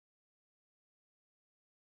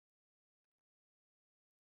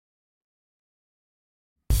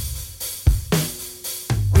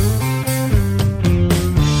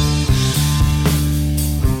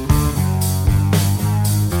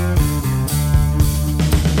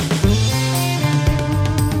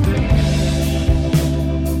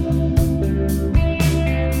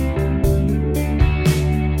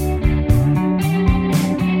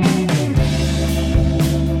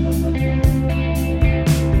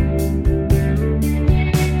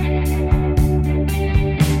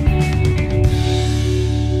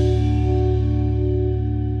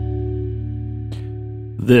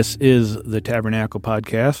This is the Tabernacle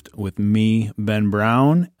Podcast with me, Ben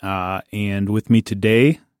Brown, and with me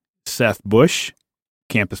today, Seth Bush,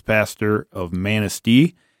 campus pastor of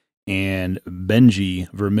Manistee, and Benji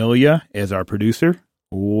Vermilia as our producer.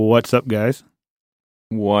 What's up, guys?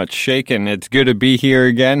 What's shaking? It's good to be here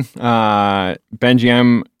again.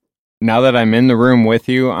 Benji, now that I'm in the room with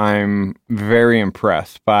you, I'm very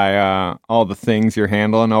impressed by all the things you're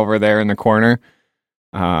handling over there in the corner.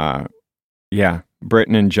 Yeah.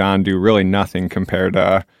 Britton and John do really nothing compared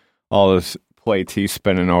to all those plates he's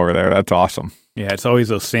spinning over there. That's awesome. Yeah, it's always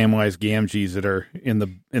those Samwise Gamgees that are in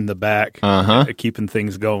the back, keeping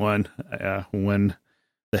things going when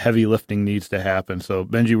the heavy lifting needs to happen. So,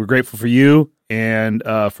 Benji, we're grateful for you and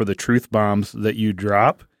for the truth bombs that you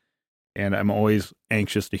drop. And I'm always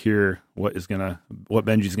anxious to hear what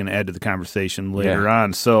Benji's gonna add to the conversation later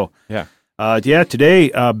on. So,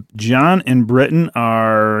 today John and Britton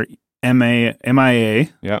are MIA,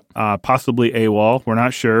 possibly AWOL. We're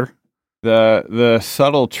not sure. The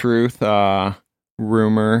subtle truth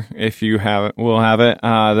rumor, if you have it, we'll have it,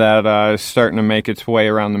 that is starting to make its way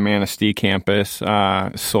around the Manistee campus.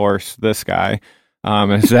 Source, this guy,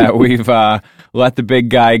 is that we've let the big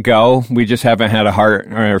guy go. We just haven't had a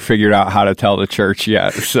heart or figured out how to tell the church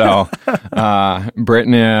yet. So,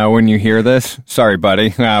 Britton, when you hear this, sorry,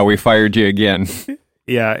 buddy, we fired you again.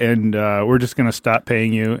 Yeah, and we're just going to stop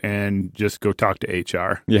paying you and just go talk to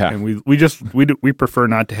HR. Yeah, and we prefer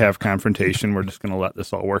not to have confrontation. We're just going to let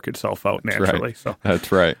this all work itself out naturally. That's right. So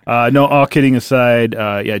that's right. No, all kidding aside,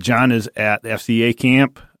 John is at the FCA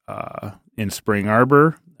camp in Spring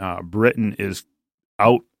Arbor. Britton is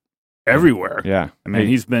out everywhere. Yeah, I mean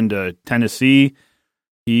he's been to Tennessee.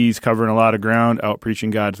 He's covering a lot of ground out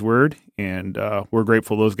preaching God's word, and we're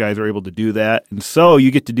grateful those guys are able to do that. And so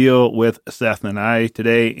you get to deal with Seth and I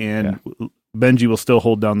today, and Benji will still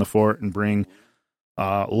hold down the fort and bring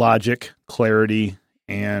logic, clarity,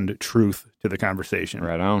 and truth to the conversation.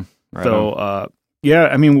 Right on.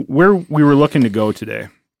 I mean, where we were looking to go today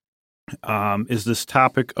is this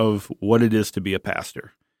topic of what it is to be a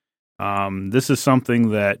pastor. This is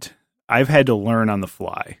something that I've had to learn on the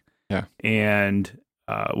fly. Yeah. And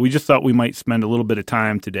we just thought we might spend a little bit of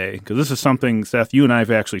time today because this is something, Seth, you and I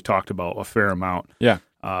have actually talked about a fair amount. Yeah.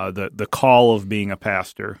 The call of being a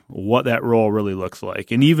pastor, what that role really looks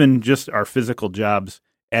like, and even just our physical jobs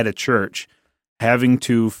at a church, having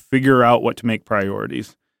to figure out what to make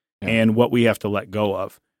priorities and what we have to let go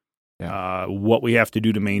of, what we have to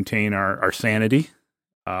do to maintain our sanity,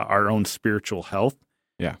 our own spiritual health.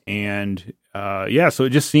 Yeah. And so it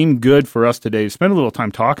just seemed good for us today to spend a little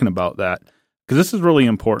time talking about that. Because this is really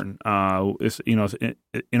important.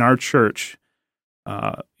 In our church,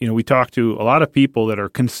 we talk to a lot of people that are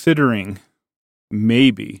considering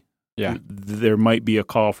maybe there might be a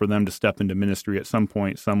call for them to step into ministry at some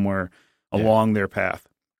point somewhere along their path.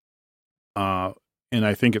 And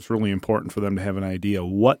I think it's really important for them to have an idea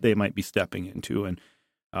what they might be stepping into and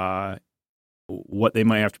what they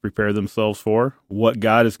might have to prepare themselves for, what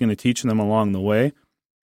God is going to teach them along the way.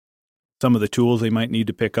 Some of the tools they might need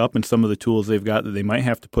to pick up and some of the tools they've got that they might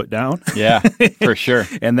have to put down. Yeah, for sure.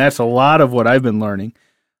 And that's a lot of what I've been learning.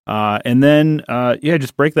 And then,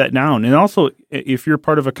 just break that down. And also, if you're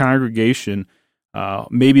part of a congregation,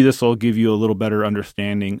 maybe this will give you a little better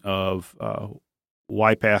understanding of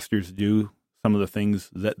why pastors do some of the things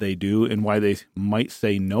that they do and why they might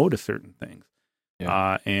say no to certain things.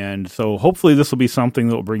 Yeah. And so hopefully this will be something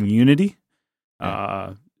that will bring unity,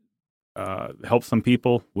 help some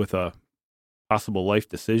people with a possible life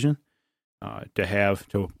decision,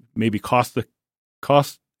 to maybe count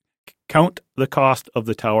the cost of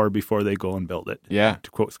the tower before they go and build it. Yeah,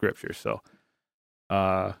 to quote scripture. So,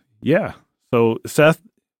 So Seth,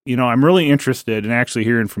 I'm really interested in actually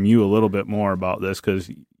hearing from you a little bit more about this because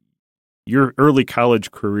your early college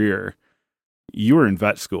career, you were in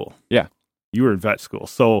vet school. Yeah, you were in vet school.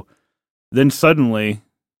 So then suddenly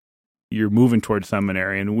you're moving towards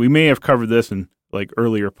seminary, and we may have covered this in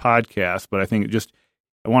earlier podcasts, but I think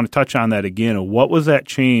I want to touch on that again. What was that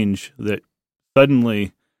change that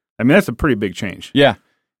suddenly, that's a pretty big change. Yeah.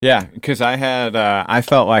 Yeah. Because I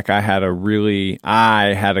felt like I had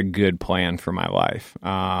a good plan for my life.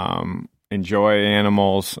 Enjoy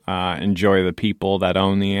animals, enjoy the people that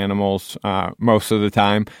own the animals, most of the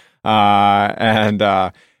time. And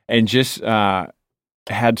just,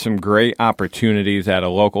 had some great opportunities at a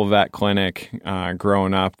local vet clinic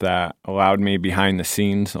growing up that allowed me behind the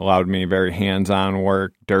scenes, allowed me very hands-on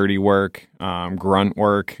work, dirty work, grunt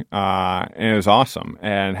work, and it was awesome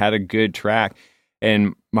and had a good track.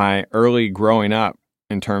 And my early growing up,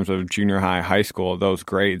 in terms of junior high, high school, those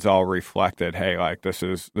grades all reflected, hey, like this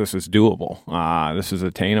is doable. This is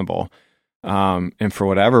attainable. And for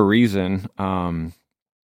whatever reason,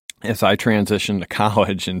 as I transitioned to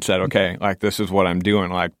college and said, okay, like this is what I'm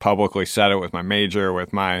doing, like publicly said it with my major,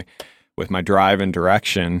 with my drive and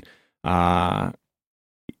direction, all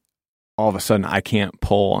of a sudden I can't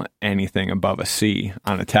pull anything above a C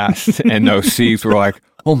on a test. And those C's were like,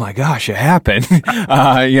 oh my gosh, it happened.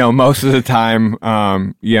 Most of the time,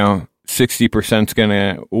 60% is going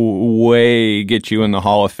to way get you in the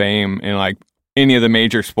Hall of Fame in like any of the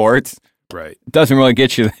major sports. Right. Doesn't really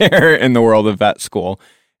get you there in the world of vet school.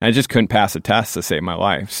 And I just couldn't pass a test to save my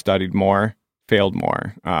life. Studied more, failed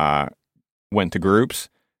more. Went to groups,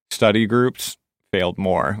 study groups, failed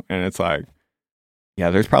more. And it's like, yeah,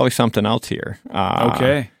 there's probably something else here.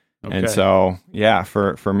 Okay. And so, yeah,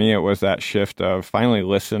 for me, it was that shift of finally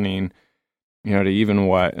listening, to even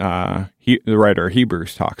what the writer of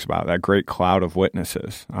Hebrews talks about, that great cloud of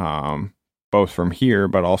witnesses, both from here,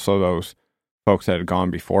 but also those folks that had gone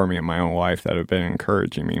before me in my own life that have been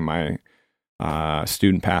encouraging me. My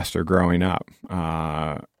student pastor growing up,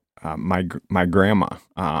 my grandma,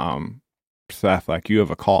 Seth, like, you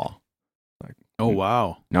have a call. Like, oh,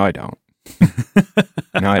 wow. No, I don't.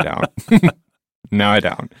 No, I don't. No, I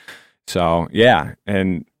don't. So, yeah.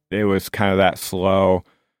 And it was kind of that slow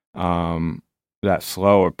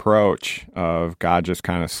approach of God just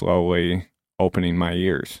kind of slowly opening my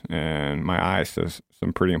ears and my eyes to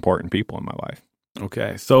some pretty important people in my life.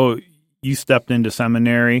 Okay. So you stepped into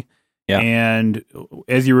seminary. Yeah. And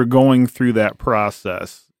as you were going through that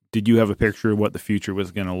process, did you have a picture of what the future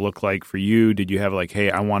was going to look like for you? Did you have like,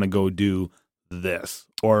 hey, I want to go do this?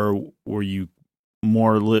 Or were you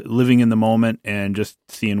more living in the moment and just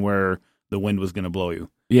seeing where the wind was going to blow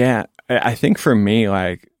you? Yeah, I think for me,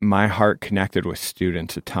 like, my heart connected with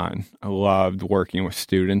students a ton. I loved working with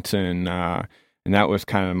students, and that was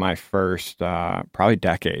kind of my first probably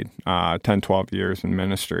decade, 10, 12 years in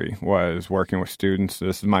ministry, was working with students.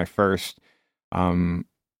 This is my first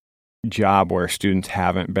job where students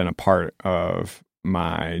haven't been a part of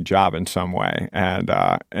my job in some way.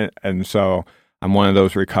 And so I'm one of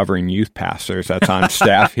those recovering youth pastors that's on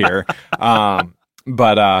staff here.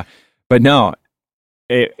 But no,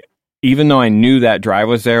 even though I knew that drive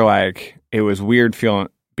was there, like, it was weird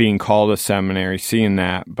being called to seminary, seeing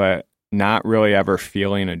that, but not really ever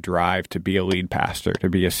feeling a drive to be a lead pastor, to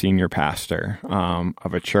be a senior pastor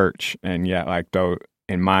of a church. And yet, like, though,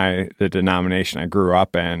 in the denomination I grew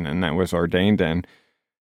up in and that was ordained in,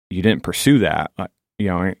 you didn't pursue that.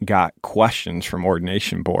 Got questions from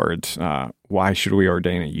ordination boards. Why should we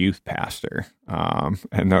ordain a youth pastor?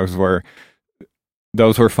 And those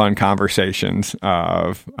were fun conversations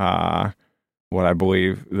of what I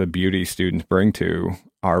believe the beauty students bring to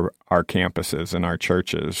our campuses and our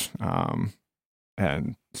churches.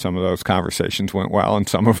 And some of those conversations went well and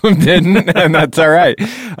some of them didn't, and that's all right.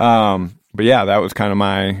 But yeah, that was kind of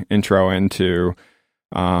my intro into,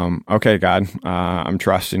 okay, God, I'm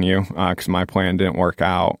trusting you because my plan didn't work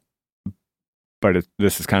out, but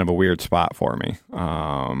this is kind of a weird spot for me.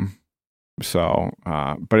 But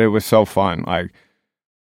it was so fun. Like,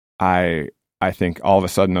 I think all of a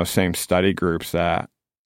sudden those same study groups that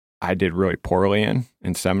I did really poorly in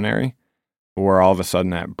seminary were all of a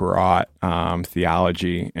sudden that brought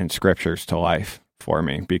theology and scriptures to life for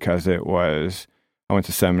me, because I went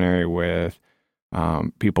to seminary with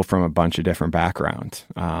people from a bunch of different backgrounds,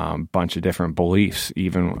 bunch of different beliefs,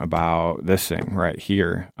 even about this thing right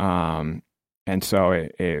here. And so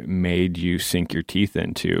it made you sink your teeth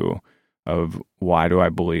into of, why do I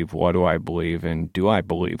believe? What do I believe? And do I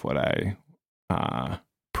believe what I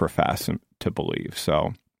profess to believe?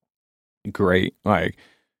 So great. Like,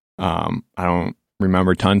 I don't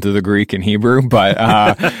remember tons of the Greek and Hebrew, but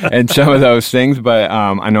and some of those things, but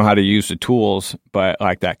I know how to use the tools. But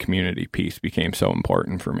like, that community piece became so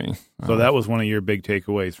important for me. So that was one of your big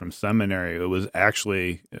takeaways from seminary. It was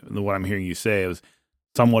actually, what I'm hearing you say, it was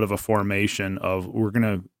somewhat of a formation of, we're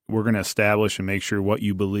gonna establish and make sure what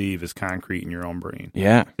you believe is concrete in your own brain.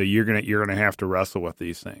 Yeah. So you're gonna have to wrestle with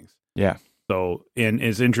these things. Yeah. So, and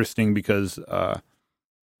it's interesting because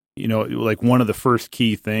like, one of the first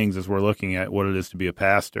key things as we're looking at what it is to be a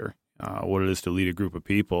pastor, what it is to lead a group of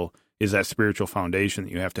people, is that spiritual foundation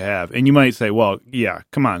that you have to have. And you might say, well, yeah,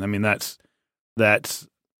 come on. I mean, that's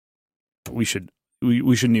we shouldn't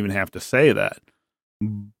even have to say that.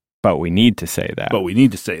 But we need to say that.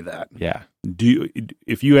 Yeah.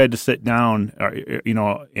 If you had to sit down,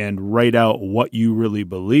 and write out what you really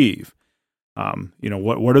believe,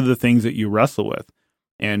 what are the things that you wrestle with?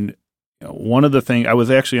 And one of the things, I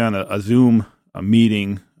was actually on a Zoom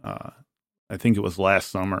meeting I think it was last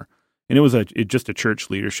summer, and it was just a church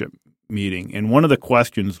leadership meeting. And one of the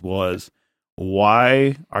questions was,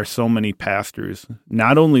 why are so many pastors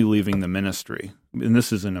not only leaving the ministry, and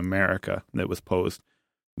this is in America that was posed,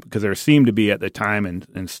 because there seemed to be at the time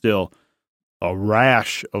and still a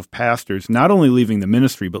rash of pastors not only leaving the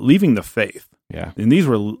ministry, but leaving the faith. Yeah. And these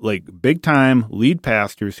were like big time lead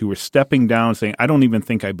pastors who were stepping down saying, I don't even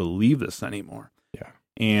think I believe this anymore. Yeah.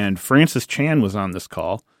 And Francis Chan was on this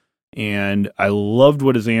call, and I loved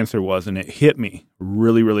what his answer was, and it hit me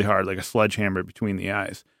really, really hard, like a sledgehammer between the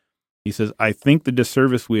eyes. He says, I think the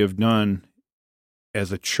disservice we have done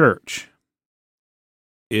as a church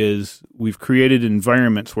is we've created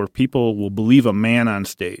environments where people will believe a man on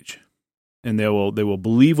stage, and they will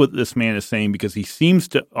believe what this man is saying because he seems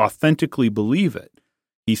to authentically believe it.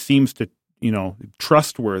 He seems to,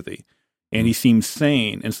 trustworthy, and he seems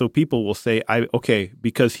sane. And so people will say, okay,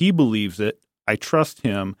 because he believes it, I trust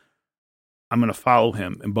him, I'm going to follow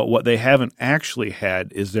him. But what they haven't actually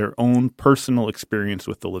had is their own personal experience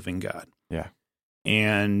with the living God. Yeah.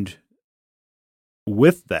 And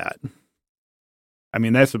with that, I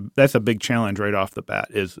mean, that's a big challenge right off the bat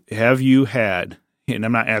is, have you had, and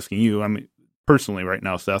I'm not asking you, I mean, personally right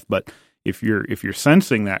now, Seth, but if you're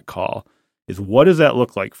sensing that call, is what does that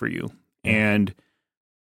look like for you? And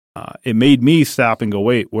it made me stop and go,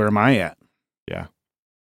 wait, where am I at? Yeah.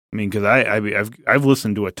 I mean, because I've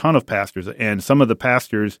listened to a ton of pastors, and some of the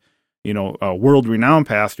pastors, world-renowned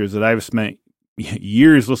pastors that I've spent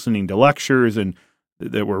years listening to lectures and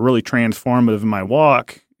that were really transformative in my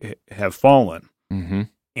walk have fallen. Mm-hmm.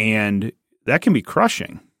 And that can be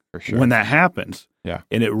crushing For sure. when that happens. Yeah.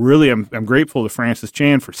 And it really, I'm grateful to Francis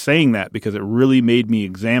Chan for saying that, because it really made me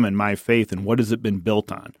examine my faith and what has it been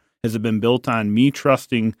built on? Has it been built on me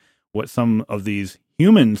trusting what some of these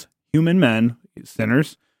human men,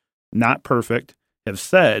 sinners, not perfect, have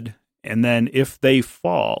said? And then if they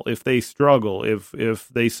fall, if they struggle, if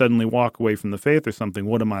they suddenly walk away from the faith or something,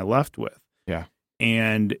 what am I left with? Yeah.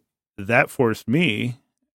 And that forced me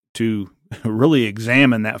to really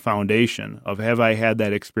examine that foundation of, have I had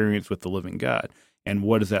that experience with the living God? And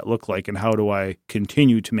what does that look like? And how do I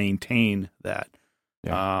continue to maintain that?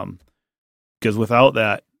 Yeah. Because without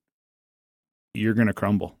that, you're going to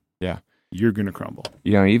crumble. Yeah. You're going to crumble.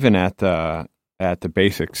 Even at the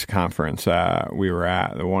Basics conference we were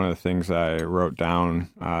at, one of the things I wrote down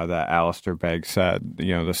that Alistair Begg said,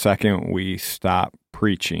 the second we stop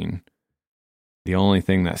preaching, the only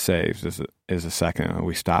thing that saves is the second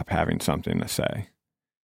we stop having something to say,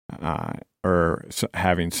 or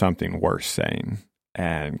having something worth saying.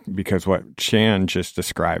 And because what Chan just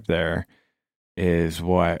described there is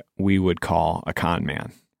what we would call a con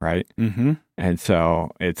man, right? Mm-hmm. And so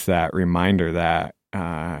it's that reminder that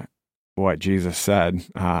what Jesus said,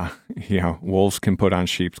 wolves can put on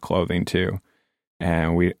sheep's clothing too.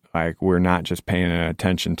 And we're not just paying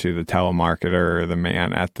attention to the telemarketer or the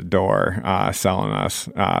man at the door selling us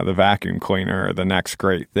the vacuum cleaner or the next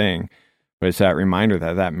great thing, but it's that reminder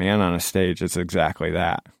that man on a stage is exactly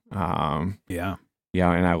that. Yeah.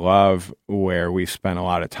 Yeah, and I love where we spent a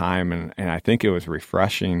lot of time, and I think it was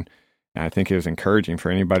refreshing, and I think it was encouraging for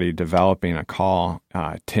anybody developing a call.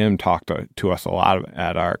 Tim talked to us a lot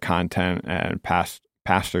at our content and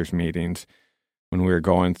pastors meetings when we were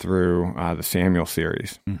going through the Samuel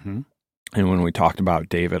series, mm-hmm. and when we talked about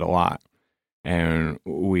David a lot, and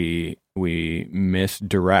we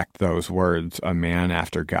misdirect those words, a man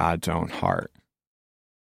after God's own heart,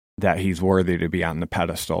 that he's worthy to be on the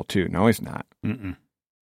pedestal too. No, he's not. Mm-mm.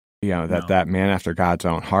 That man after God's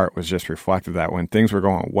own heart was just reflected that when things were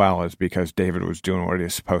going well is because David was doing what he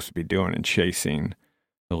was supposed to be doing and chasing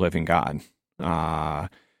the living God,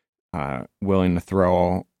 willing to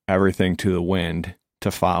throw everything to the wind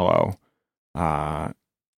to follow the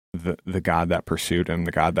God that pursued him,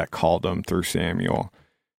 the God that called him through Samuel.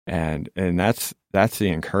 And that's the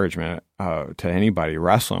encouragement to anybody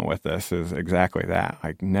wrestling with this, is exactly that.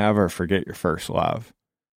 Like, never forget your first love.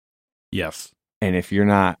 Yes. And if you're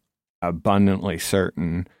not abundantly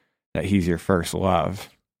certain that he's your first love,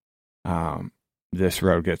 this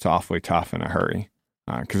road gets awfully tough in a hurry,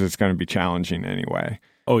 because it's going to be challenging anyway.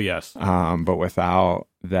 Oh, yes. But without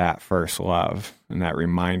that first love and that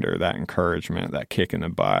reminder, that encouragement, that kick in the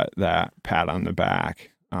butt, that pat on the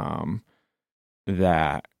back,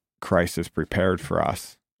 that Christ is prepared for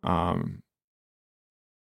us,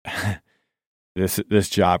 this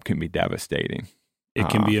job can be devastating. It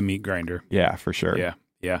can be a meat grinder. Yeah, for sure. Yeah,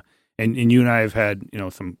 yeah. And you and I have had,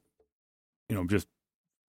 some, just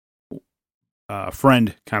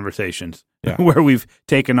friend conversations where we've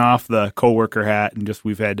taken off the coworker hat and just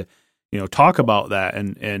we've had to, talk about that.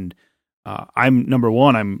 And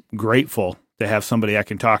I'm grateful to have somebody I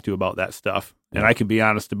can talk to about that stuff, and I can be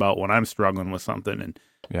honest about when I'm struggling with something.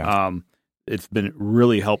 And it's been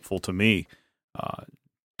really helpful to me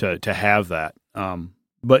to have that.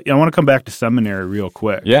 But I want to come back to seminary real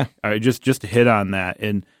quick. Yeah, just to hit on that,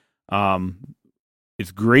 and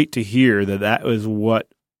it's great to hear that was what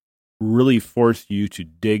really forced you to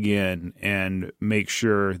dig in and make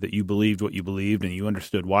sure that you believed what you believed and you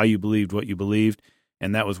understood why you believed what you believed,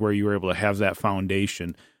 and that was where you were able to have that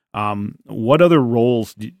foundation. What other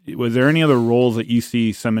roles, was there any other roles that you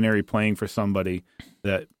see seminary playing for somebody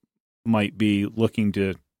that might be looking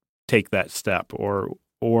to take that step,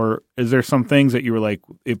 or is there some things that you were like,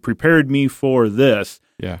 it prepared me for this,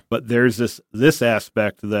 but there's this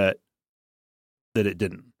aspect that it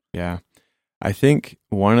didn't? Yeah. I think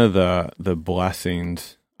one of the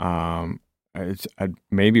blessings, I'd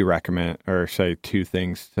maybe recommend or say two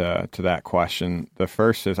things to that question. The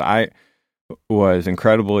first is I was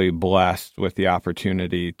incredibly blessed with the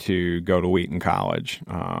opportunity to go to Wheaton College.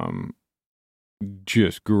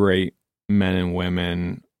 Just great men and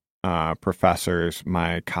women, professors,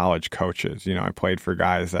 my college coaches. I played for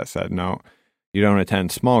guys that said, no, you don't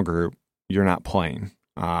attend small group, you're not playing.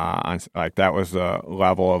 Like that was the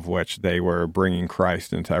level of which they were bringing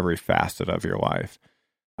Christ into every facet of your life.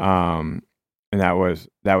 And that was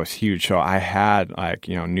huge. So I had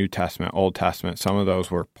New Testament, Old Testament, some of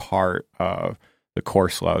those were part of the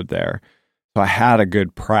course load there. So I had a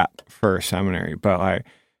good prep for seminary, but like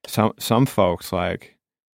some folks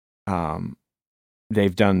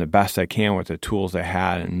they've done the best they can with the tools they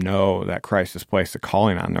had and know that Christ has placed a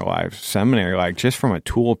calling on their lives. Seminary, just from a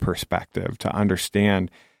tool perspective to understand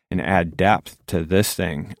and add depth to this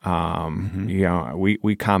thing.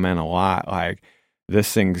 We comment a lot,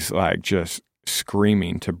 this thing's just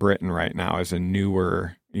screaming to Britain right now as a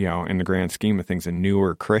newer, in the grand scheme of things, a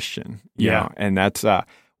newer Christian. You know? And that's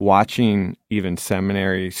watching even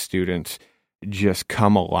seminary students just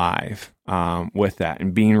come alive with that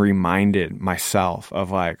and being reminded myself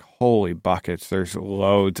of holy buckets, there's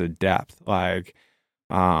loads of depth. I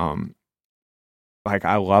love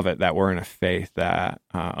it that we're in a faith that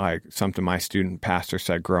something my student pastor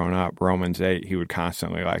said growing up, Romans 8, he would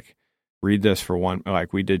constantly read this for one,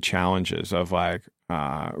 we did challenges of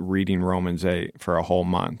reading Romans 8 for a whole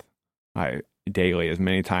month, daily, as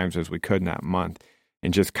many times as we could in that month,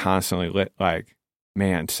 and just constantly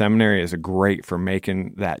man, seminary is great for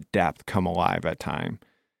making that depth come alive at time.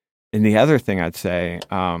 And the other thing I'd say,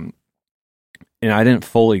 and I didn't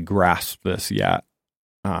fully grasp this yet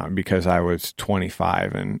because I was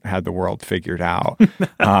 25 and had the world figured out.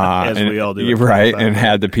 As we all do. Right, and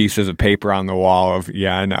had the pieces of paper on the wall of,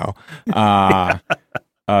 I know,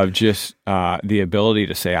 of just the ability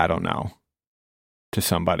to say, I don't know, to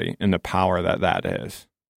somebody, and the power that is.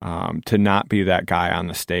 To not be that guy on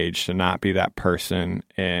the stage, to not be that person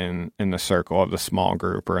in the circle of the small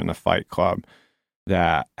group or in the fight club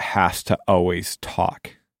that has to always talk.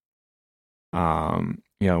 One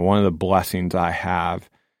of the blessings I have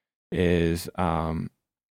is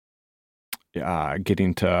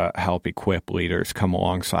getting to help equip leaders, come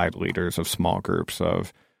alongside leaders of small groups,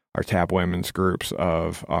 of our TAB women's groups,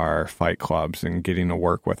 of our fight clubs, and getting to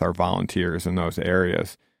work with our volunteers in those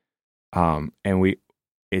areas.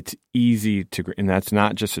 It's easy to, and that's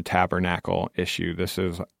not just a Tabernacle issue. This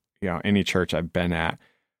is, any church I've been at,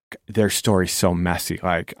 their story's so messy.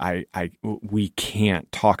 We can't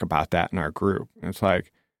talk about that in our group. And it's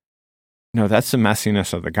no, that's the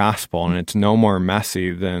messiness of the gospel, and it's no more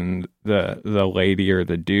messy than the lady or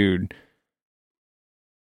the dude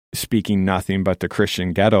speaking nothing but the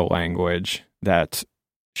Christian ghetto language that's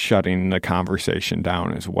shutting the conversation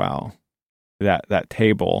down as well. That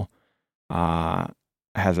table,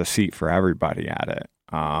 has a seat for everybody at it,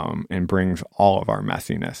 and brings all of our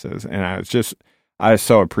messinesses. And I was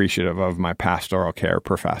so appreciative of my pastoral care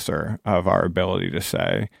professor, of our ability to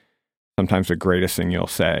say, sometimes the greatest thing you'll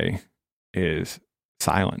say is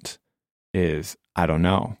silence, is I don't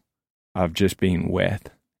know, of just being with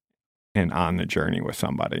and on the journey with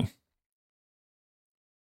somebody.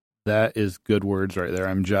 That is good words right there.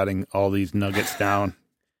 I'm jotting all these nuggets down.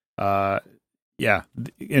 And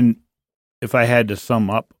if I had to sum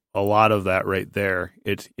up a lot of that right there,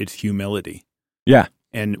 it's humility. Yeah.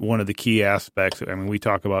 And one of the key aspects, we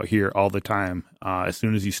talk about here all the time, as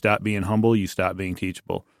soon as you stop being humble, you stop being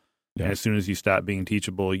teachable. Yeah. And as soon as you stop being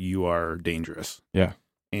teachable, you are dangerous. Yeah.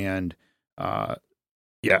 And, I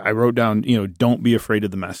wrote down, don't be afraid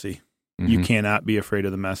of the messy. Mm-hmm. You cannot be afraid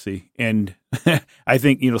of the messy. And I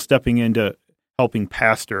think, stepping into helping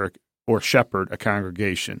pastor or shepherd a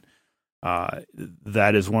congregation,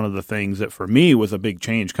 that is one of the things that for me was a big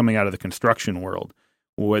change coming out of the construction world.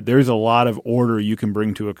 Where there's a lot of order you can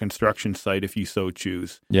bring to a construction site if you so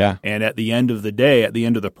choose. Yeah. And at the end of the day, at the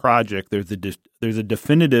end of the project, there's a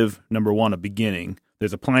definitive, number one, a beginning.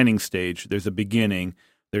 There's a planning stage. There's a beginning.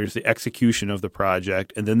 There's the execution of the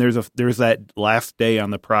project. And then there's that last day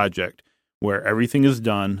on the project where everything is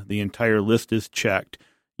done. The entire list is checked.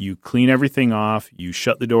 You clean everything off. You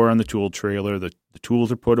shut the door on the tool trailer. The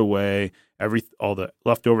tools are put away. All the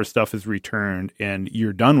leftover stuff is returned, and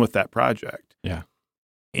you're done with that project. Yeah.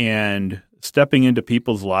 And stepping into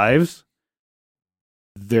people's lives,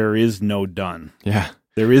 there is no done. Yeah.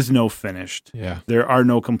 There is no finished. Yeah. There are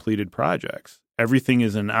no completed projects. Everything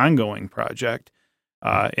is an ongoing project.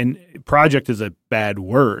 And project is a bad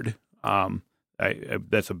word.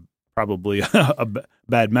 That's probably a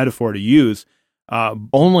bad metaphor to use.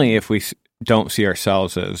 Only if we don't see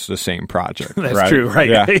ourselves as the same project. That's right? true, right?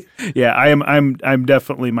 Yeah. Yeah, I'm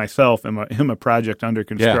definitely myself. I'm a project under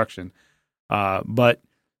construction. Yeah. But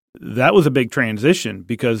that was a big transition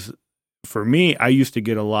because for me, I used to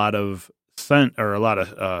get a lot of sense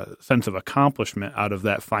of accomplishment out of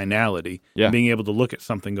that finality. Yeah. Being able to look at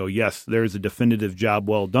something, and go, yes, there's a definitive job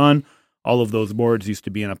well done. All of those boards used to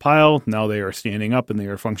be in a pile. Now they are standing up and they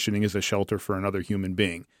are functioning as a shelter for another human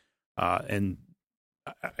being. And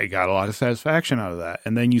I got a lot of satisfaction out of that.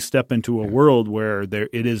 And then you step into a world where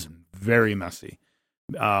it is very messy.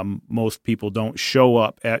 Most people don't show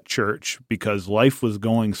up at church because life was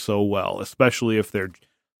going so well, especially if they're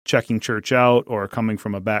checking church out or coming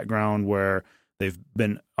from a background where they've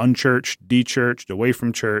been unchurched, dechurched, away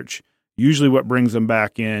from church. Usually what brings them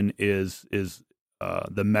back in is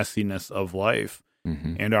the messiness of life.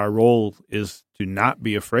 Mm-hmm. And our role is to not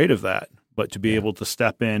be afraid of that, but to be able to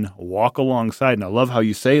step in, walk alongside. And I love how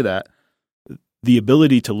you say that, the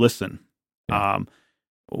ability to listen. Yeah.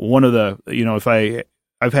 One of the,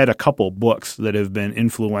 I've had a couple books that have been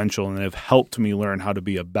influential and have helped me learn how to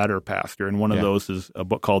be a better pastor. And one of those is a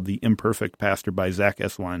book called The Imperfect Pastor by Zach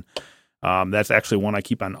Eswine. That's actually one I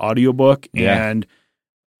keep on audiobook. Yeah. And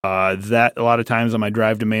that a lot of times on my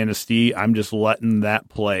drive to Manistee, I'm just letting that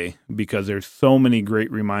play because there's so many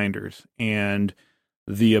great reminders and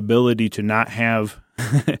the ability to not have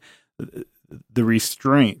the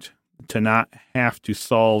restraint to not have to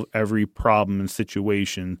solve every problem and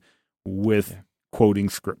situation with quoting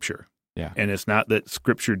scripture. Yeah. And it's not that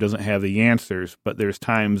scripture doesn't have the answers, but there is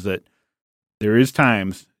times to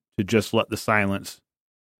just let the silence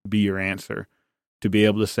be your answer, to be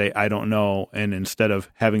able to say, I don't know. And instead of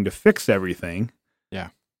having to fix everything,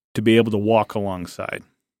 to be able to walk alongside.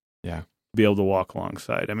 Yeah. Be able to walk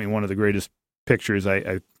alongside. I mean, one of the greatest pictures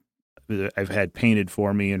I've had painted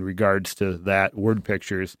for me in regards to that, word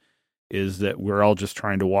pictures, is that we're all just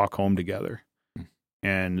trying to walk home together.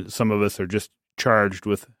 And some of us are just charged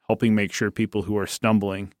with helping make sure people who are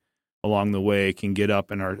stumbling along the way can get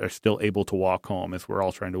up and are still able to walk home as we're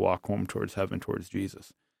all trying to walk home towards heaven, towards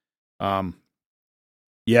Jesus. And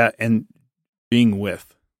being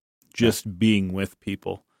with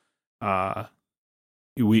people.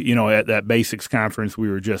 We, at that basics conference we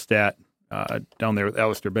were just at down there with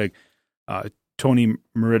Alistair Begg, Tony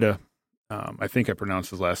Merida, I think I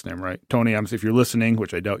pronounced his last name right. Tony, if you're listening,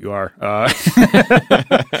 which I doubt you are,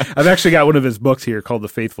 I've actually got one of his books here called The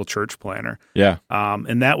Faithful Church Planner. Yeah.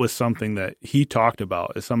 And that was something that he talked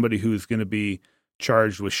about as somebody who's going to be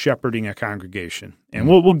charged with shepherding a congregation. And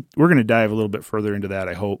we're going to dive a little bit further into that,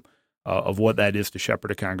 I hope, of what that is to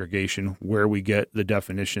shepherd a congregation, where we get the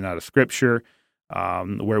definition out of Scripture,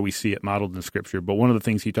 where we see it modeled in Scripture. But one of the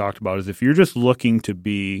things he talked about is if you're just looking to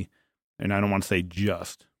be, and I don't want to say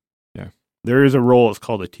just, there is a role, it's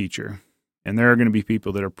called a teacher. And there are going to be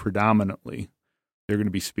people that are predominantly, they're going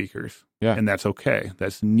to be speakers. Yeah. And that's okay.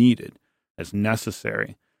 That's needed. That's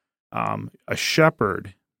necessary. A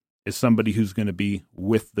shepherd is somebody who's going to be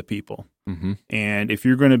with the people. Mm-hmm. And if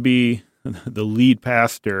you're going to be the lead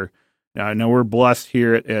pastor, now I know we're blessed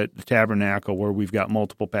here at the Tabernacle where we've got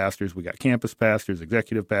multiple pastors. We got campus pastors,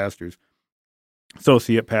 executive pastors,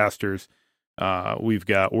 associate pastors. We've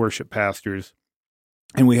got worship pastors.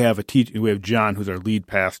 And we have we have John, who's our lead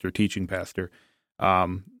pastor, teaching pastor.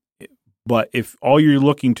 But if all you're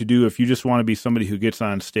looking to do, if you just want to be somebody who gets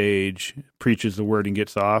on stage, preaches the word, and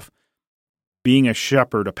gets off, being a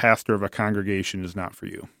shepherd, a pastor of a congregation is not for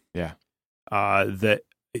you. Yeah. The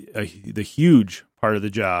huge part of the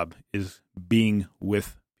job is being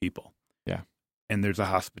with people. Yeah. And there's a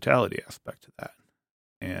hospitality aspect to that.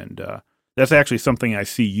 And that's actually something I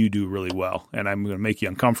see you do really well, and I'm going to make you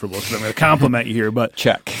uncomfortable because I'm going to compliment you here. But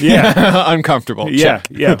check, yeah, uncomfortable. Yeah, check.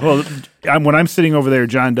 yeah. Well, when I'm sitting over there,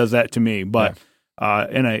 John does that to me. But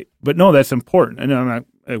But no, that's important. And I'm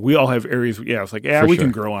not, we all have areas. Yeah, it's like, For we sure.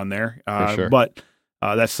 can grow on there. For sure. But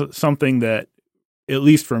that's something that, at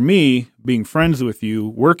least for me, being friends with you,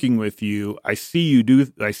 working with you, I see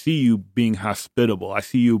you being hospitable. I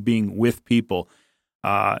see you being with people,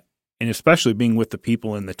 and especially being with the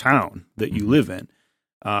people in the town that you live in,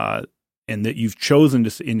 and that you've chosen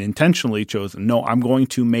and intentionally chosen. No, I'm going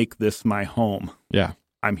to make this my home. Yeah,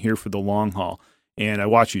 I'm here for the long haul, and I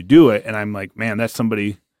watch you do it, and I'm like, man, that's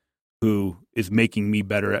somebody who is making me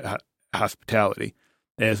better at hospitality.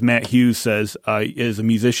 As Matt Hughes says, as a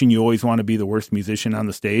musician, you always want to be the worst musician on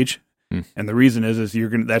the stage. And the reason is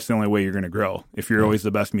that's the only way you're going to grow. If you're always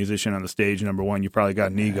the best musician on the stage, number one, you probably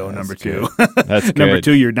got an ego. Number two, that's good. Number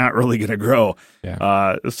two, you're not really going to grow.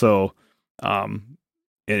 Yeah.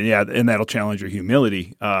 And that'll challenge your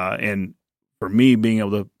humility. And for me, being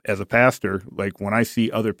able to, as a pastor, like when I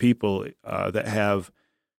see other people that have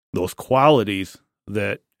those qualities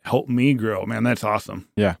that help me grow, man, that's awesome.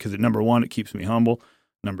 Yeah. Because number one, it keeps me humble.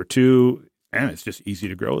 Number two, and it's just easy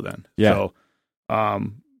to grow then. Yeah. So,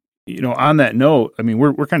 on that note, I mean,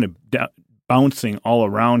 we're kind of bouncing all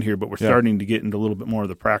around here, but we're starting to get into a little bit more of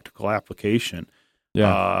the practical application.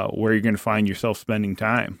 Yeah. Where you're going to find yourself spending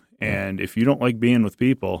time. And if you don't like being with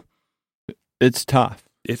people, it's tough.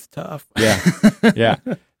 It's tough. Yeah. Yeah.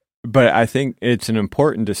 But I think it's an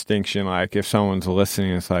important distinction. Like if someone's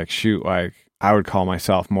listening, it's like, shoot, like I would call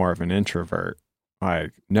myself more of an introvert.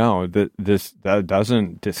 Like, no, that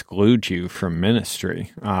doesn't disclude you from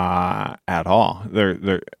ministry at all.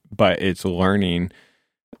 But it's learning.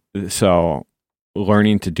 So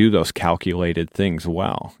learning to do those calculated things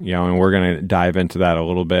well, and we're going to dive into that a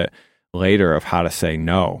little bit later of how to say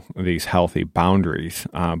no, these healthy boundaries.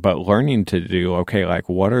 But learning to do, okay, like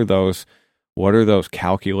what are those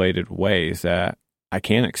calculated ways that I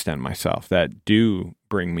can extend myself that do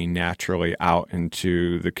bring me naturally out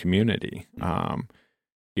into the community.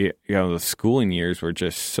 The schooling years were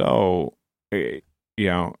just so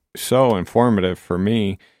informative for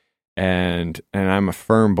me. And I'm a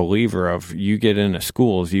firm believer of you get into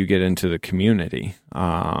schools, you get into the community.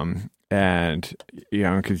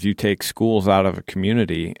 Because you take schools out of a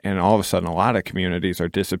community and all of a sudden a lot of communities are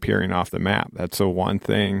disappearing off the map. That's the one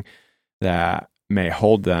thing that may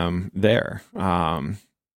hold them there.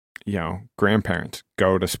 Grandparents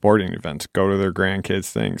go to sporting events, go to their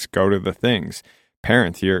grandkids' things, go to the things.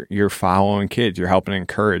 Parents, you're following kids, you're helping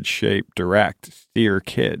encourage, shape, direct, steer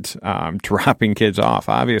kids, dropping kids off,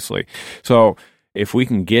 obviously. So if we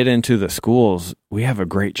can get into the schools, we have a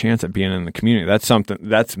great chance at being in the community.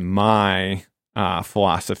 That's my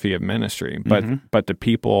philosophy of ministry. But the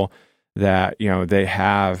people that, they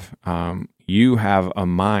have, you have a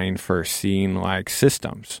mind for seeing like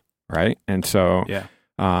systems, right? And so,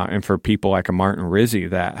 and for people like a Martin Rizzi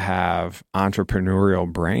that have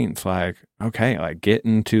entrepreneurial brains, like, okay, like get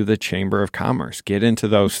into the Chamber of Commerce, get into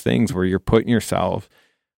those things where you're putting yourself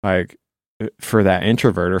like for that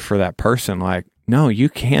introvert or for that person, like, no, you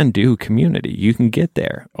can do community. You can get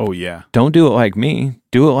there. Oh, yeah. Don't do it like me.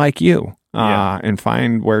 Do it like you. And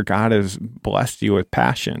find where God has blessed you with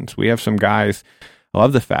passions. We have some guys, I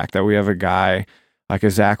love the fact that we have a guy like a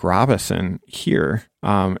Zach Robinson here.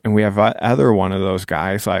 And we have other one of those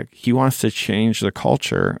guys, like he wants to change the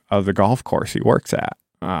culture of the golf course he works at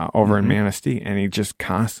over in Manistee. And he just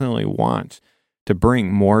constantly wants to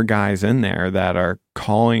bring more guys in there that are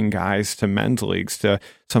calling guys to men's leagues, to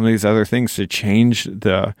some of these other things, to change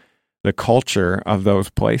the culture of those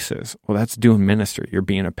places. Well, that's doing ministry. You're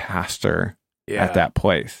being a pastor at that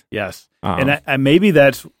place. Yes. And maybe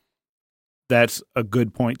that's a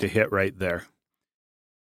good point to hit right there.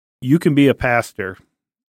 You can be a pastor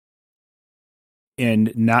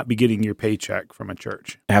and not be getting your paycheck from a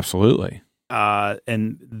church. Absolutely.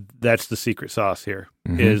 And that's the secret sauce here,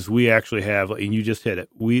 is we actually have, and you just hit it,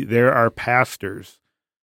 there are pastors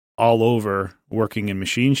all over working in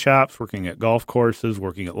machine shops, working at golf courses,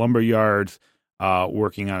 working at lumber yards,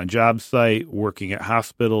 working on a job site, working at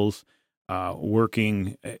hospitals,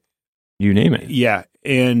 working... You name it. Yeah,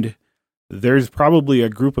 and there's probably a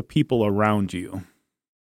group of people around you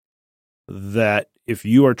that if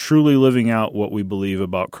you are truly living out what we believe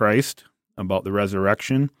about Christ, about the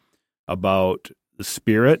resurrection, about the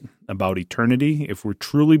Spirit, about eternity, if we're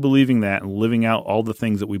truly believing that and living out all the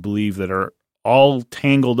things that we believe that are all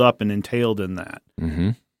tangled up and entailed in that,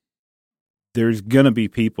 there's going to be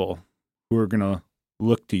people who are going to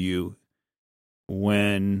look to you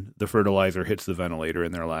when the fertilizer hits the ventilator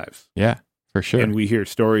in their lives. Yeah, for sure. And we hear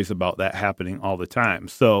stories about that happening all the time.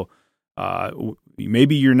 So,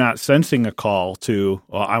 maybe you're not sensing a call to,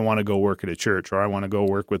 well, I want to go work at a church, or I want to go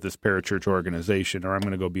work with this parachurch organization, or I'm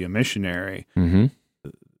going to go be a missionary. Mm-hmm.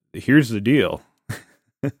 Here's the deal.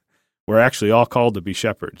 We're actually all called to be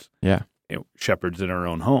shepherds. Yeah. Shepherds in our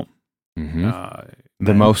own home. Mm-hmm.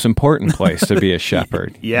 The most important place to be a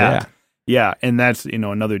shepherd. Yeah. And that's,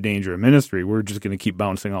 another danger of ministry. We're just going to keep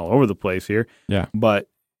bouncing all over the place here. Yeah. But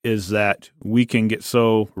is that we can get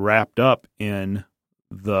so wrapped up in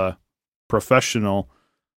the professional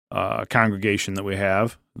congregation that we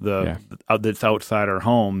have, that's outside our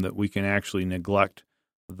home, that we can actually neglect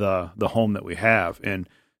the home that we have. And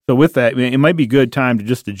so with that, it might be a good time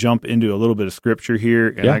to jump into a little bit of scripture here.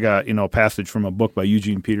 And I got, a passage from a book by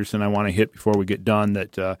Eugene Peterson I want to hit before we get done,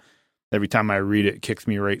 that every time I read it, it kicks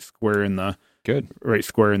me right square in the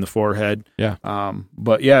forehead. Yeah.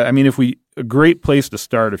 But yeah, a great place to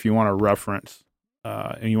start if you want to reference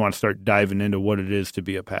and you want to start diving into what it is to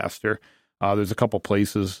be a pastor. There's a couple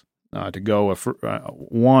places to go.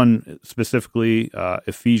 One specifically,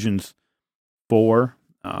 Ephesians 4,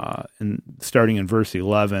 and starting in verse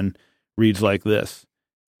 11, reads like this: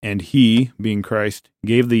 "And he, being Christ,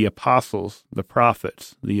 gave the apostles, the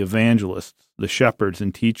prophets, the evangelists, the shepherds,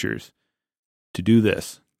 and teachers to do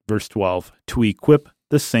this." Verse 12, "To equip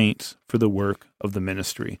the saints for the work of the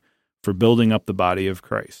ministry, for building up the body of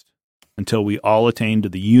Christ, until we all attain to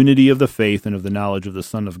the unity of the faith and of the knowledge of the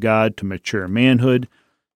Son of God, to mature manhood,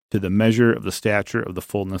 to the measure of the stature of the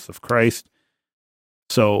fullness of Christ."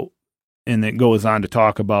 So, and it goes on to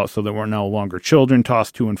talk about, so that we're no longer children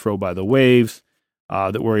tossed to and fro by the waves,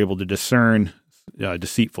 that we're able to discern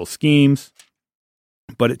deceitful schemes.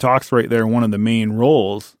 But it talks right there, one of the main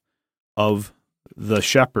roles of the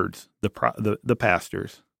shepherds, the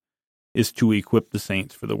pastors, is to equip the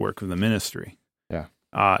saints for the work of the ministry. Yeah.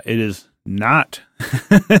 It is not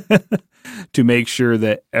to make sure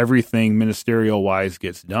that everything ministerial-wise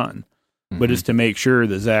gets done, but it's to make sure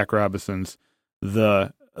that Zach Robinson's,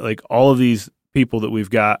 all of these people that we've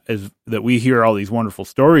got, that we hear all these wonderful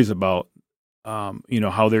stories about,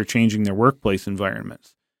 how they're changing their workplace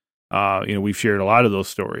environments. We've shared a lot of those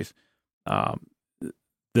stories.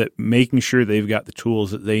 That making sure they've got the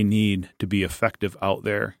tools that they need to be effective out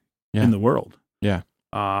there in the world. Yeah.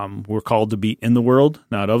 We're called to be in the world,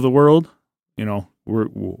 not of the world.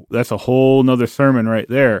 That's a whole nother sermon right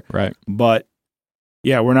there. Right. But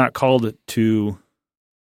yeah, we're not called to,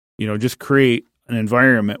 just create an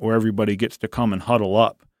environment where everybody gets to come and huddle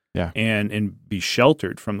up and be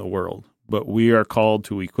sheltered from the world. But we are called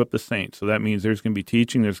to equip the saints. So that means there's going to be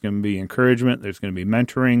teaching, there's going to be encouragement, there's going to be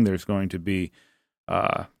mentoring, there's going to be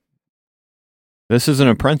this is an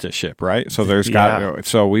apprenticeship, right? So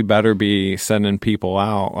so we better be sending people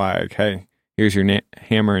out like, hey, here's your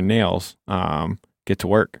hammer and nails. Get to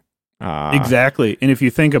work. Exactly. And if you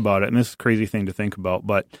think about it, and this is a crazy thing to think about,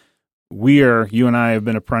 but you and I have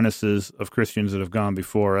been apprentices of Christians that have gone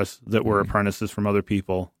before us, that were apprentices from other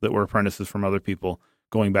people,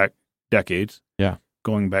 going back decades,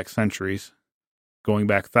 going back centuries, going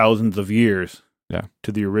back thousands of years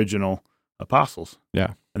to the original apostles.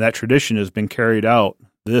 Yeah. And that tradition has been carried out.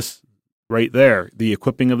 This right there, the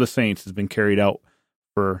equipping of the saints, has been carried out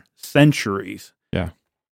for centuries. Yeah.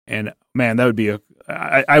 And man, that would be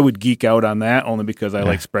I would geek out on that, only because I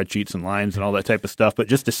like spreadsheets and lines and all that type of stuff. But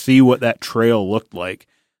just to see what that trail looked like,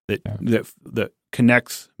 that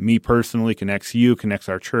connects me personally, connects you, connects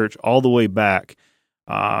our church all the way back.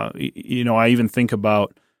 I even think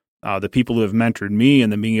about the people who have mentored me,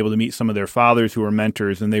 and then being able to meet some of their fathers who were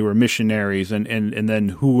mentors, and they were missionaries, and then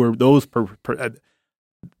who were those.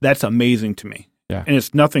 That's amazing to me. Yeah. And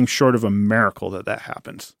it's nothing short of a miracle that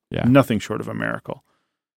happens. Yeah. Nothing short of a miracle.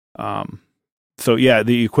 So yeah,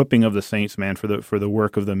 the equipping of the saints, man, for the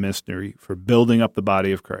work of the ministry, for building up the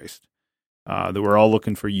body of Christ, that we're all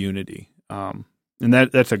looking for unity. And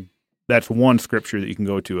that's one scripture that you can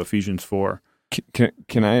go to, Ephesians 4.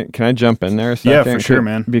 Can I jump in there a second? Yeah, for sure,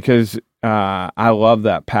 man. Because I love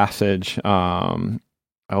that passage.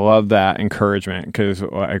 I love that encouragement, because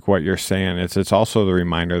like what you're saying, it's also the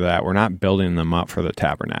reminder that we're not building them up for the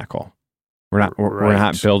tabernacle. We're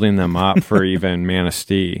not building them up for even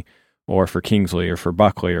Manistee or for Kingsley or for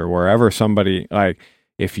Buckley or wherever somebody, like,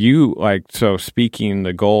 if you, like, so speaking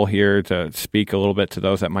the goal here to speak a little bit to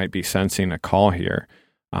those that might be sensing a call here,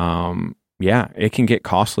 it can get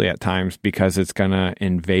costly at times, because it's going to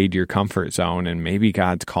invade your comfort zone, and maybe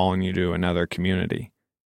God's calling you to another community.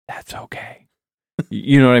 That's okay.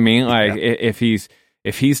 You know what I mean? Like, if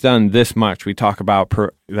he's done this much, we talk about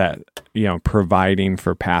providing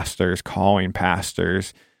for pastors, calling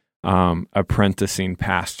pastors, apprenticing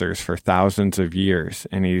pastors for thousands of years,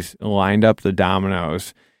 and he's lined up the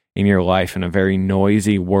dominoes, in your life in a very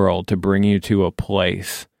noisy world to bring you to a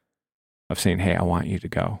place of saying, hey, I want you to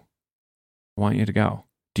go. I want you to go.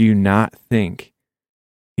 Do you not think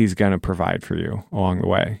he's going to provide for you along the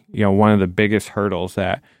way? One of the biggest hurdles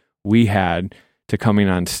that we had to coming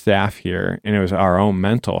on staff here, and it was our own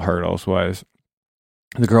mental hurdles, was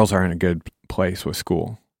the girls are in a good place with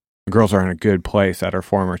school. The girls are in a good place at our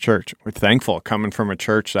former church. We're thankful coming from a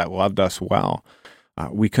church that loved us well.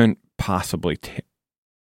 We couldn't possibly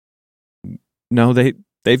no,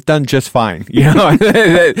 they've done just fine. They've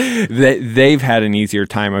had an easier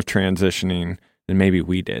time of transitioning than maybe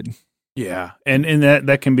we did. Yeah, and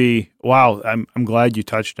that can be, wow. I'm glad you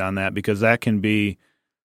touched on that, because that can be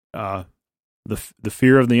the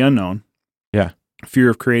fear of the unknown. Yeah, fear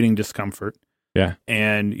of creating discomfort. Yeah,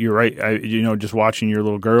 and you're right. Just watching your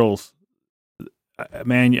little girls,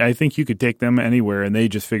 man, I think you could take them anywhere and they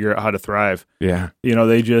just figure out how to thrive. Yeah,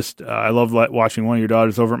 they just. I love watching one of your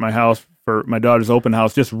daughters over at my house for my daughter's open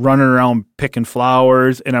house, just running around picking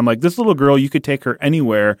flowers, and I'm like, this little girl, you could take her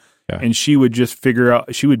anywhere. Yeah. And she would just figure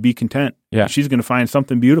out, she would be content. Yeah. She's going to find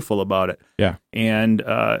something beautiful about it. Yeah. And,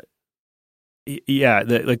 the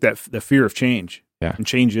fear of change. Yeah. And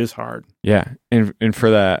change is hard. Yeah. And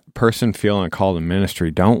for that person feeling a call to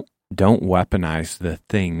ministry, don't weaponize the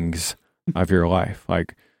things of your life.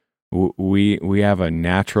 Like we have a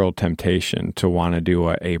natural temptation to want to do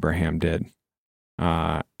what Abraham did.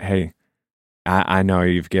 Hey, I know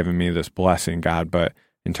you've given me this blessing, God, but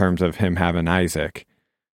in terms of him having Isaac,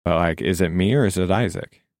 but like, is it me or is it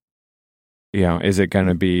Isaac? Is it going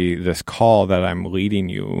to be this call that I'm leading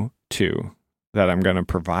you to, that I'm going to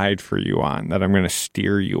provide for you on, that I'm going to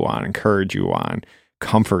steer you on, encourage you on,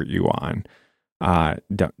 comfort you on?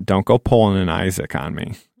 Don't go pulling an Isaac on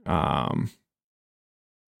me. Are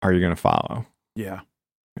you going to follow? Yeah.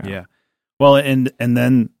 Well, and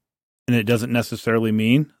it doesn't necessarily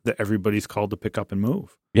mean that everybody's called to pick up and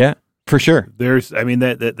move. Yeah. For sure. There's, and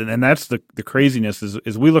that's the craziness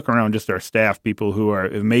is we look around just our staff, people who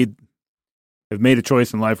have made a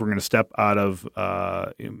choice in life. We're going to step out of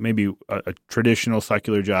maybe a traditional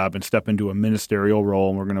secular job and step into a ministerial role,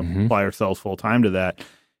 and we're going to apply ourselves full time to that.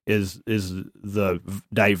 Is the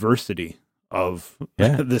diversity of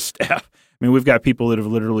the staff. I mean, we've got people that have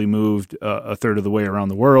literally moved a third of the way around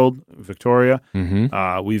the world, Victoria.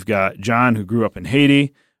 We've got John, who grew up in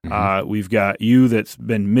Haiti. We've got you that's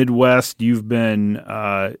been Midwest. You've been,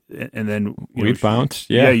 and then we've bounced.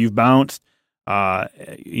 Yeah, you've bounced.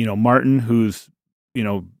 Martin, who's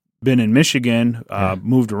been in Michigan,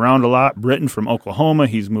 moved around a lot. Britton from Oklahoma,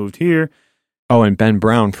 he's moved here. Oh, and Ben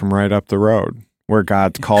Brown from right up the road, where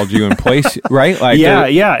God's called you in place, right? Like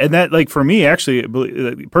and that, like, for me, actually,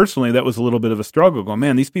 personally, that was a little bit of a struggle. Going,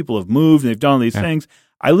 man, these people have moved and they've done all these things.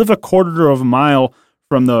 I live a quarter of a mile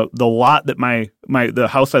from the lot that the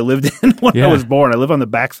house I lived in when I was born. I live on the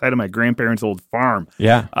backside of my grandparents' old farm.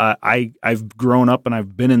 Yeah. I've grown up and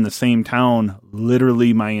I've been in the same town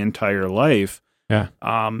literally my entire life. Yeah.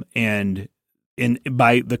 And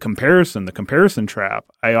by the comparison trap,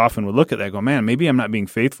 I often would look at that and go, man, maybe I'm not being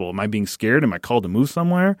faithful. Am I being scared? Am I called to move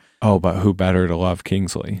somewhere? Oh, but who better to love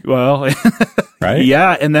Kingsley? Well, right?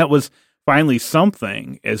 Yeah. And that was finally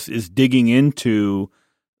something is digging into,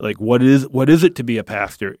 like, what is it to be a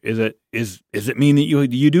pastor? Is it mean that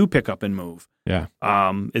you do pick up and move? Yeah.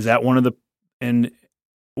 Is that one of the, and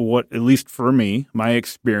what, at least for me, my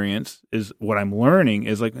experience is what I'm learning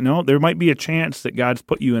is, like, no, there might be a chance that God's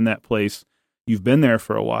put you in that place. You've been there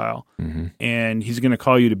for a while, and he's going to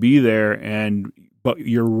call you to be there, but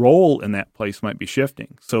your role in that place might be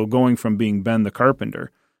shifting. So going from being Ben the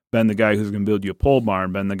carpenter, Ben the guy who's going to build you a pole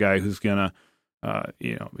barn, Ben the guy who's going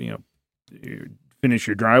to, finish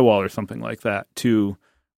your drywall or something like that, to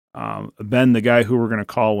Ben the guy who we're going to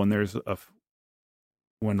call when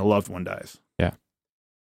when a loved one dies. Yeah.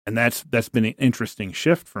 And that's been an interesting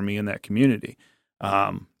shift for me in that community,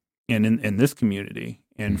 and in this community.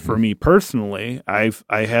 And for me personally, I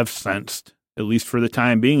have sensed, at least for the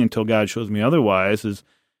time being, until God shows me otherwise, is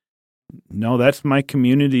no, that's my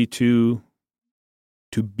community to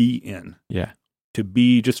be in. Yeah. To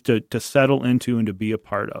be, just to settle into and to be a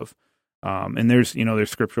part of. And there's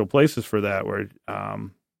scriptural places for that where,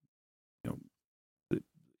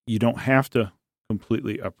 you don't have to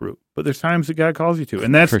completely uproot, but there's times that God calls you to,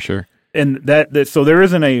 and that's for sure. And that so there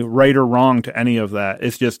isn't a right or wrong to any of that.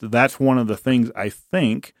 It's just, that's one of the things I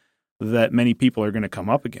think that many people are going to come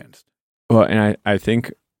up against. Well, and I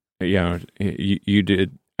think, you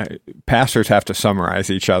did. Pastors have to summarize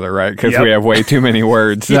each other, right? Because we have way too many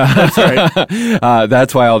words. That's right.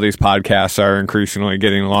 That's why all these podcasts are increasingly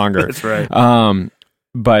getting longer. That's right.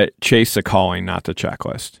 But chase the calling, not the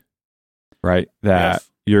checklist, right? That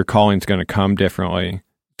your calling's going to come differently.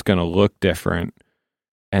 It's going to look different.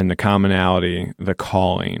 And the commonality, the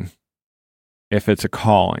calling, if it's a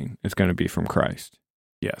calling, it's going to be from Christ.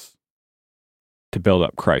 Yes. To build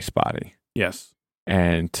up Christ's body. Yes.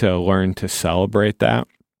 And to learn to celebrate that.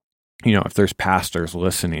 If there's pastors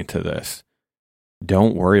listening to this,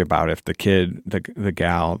 don't worry about if the kid, the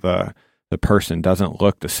gal, the person doesn't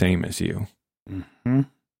look the same as you. Mm-hmm.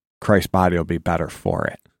 Christ's body will be better for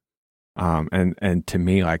it. And to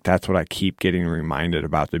me, like, that's what I keep getting reminded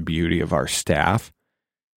about the beauty of our staff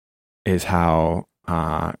is how,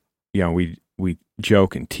 we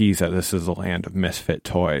joke and tease that this is a land of misfit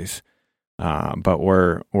toys. But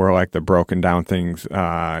we're like the broken down things,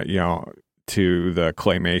 to the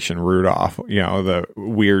claymation Rudolph, the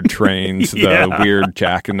weird trains, the weird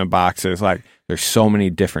Jack in the Boxes. Like, there's so many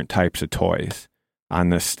different types of toys on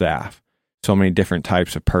this staff, so many different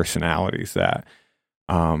types of personalities that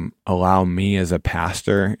allow me as a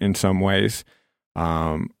pastor in some ways,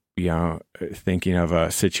 thinking of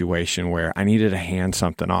a situation where I needed to hand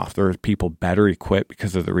something off. There were people better equipped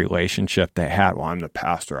because of the relationship they had. Well, I'm the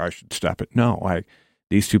pastor, I should step it. No, like,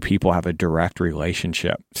 these two people have a direct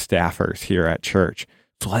relationship, staffers here at church.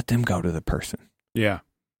 So let them go to the person. Yeah.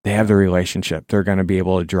 They have the relationship. They're going to be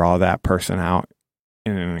able to draw that person out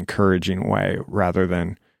in an encouraging way rather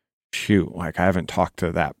than, shoot, like, I haven't talked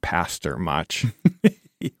to that pastor much.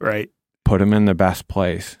 Right. Put them in the best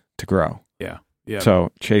place to grow. Yeah. Yeah.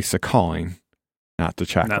 So chase the calling, not the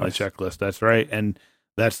checklist. Not the checklist. That's right. And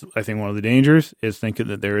that's, I think, one of the dangers is thinking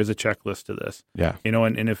that there is a checklist to this. Yeah.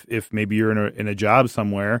 And if maybe you're in a job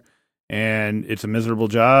somewhere and it's a miserable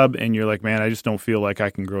job and you're like, man, I just don't feel like I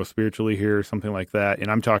can grow spiritually here or something like that.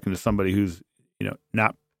 And I'm talking to somebody who's,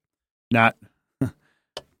 not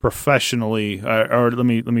professionally, or let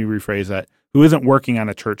me rephrase that, who isn't working on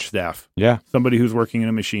a church staff. Yeah. Somebody who's working in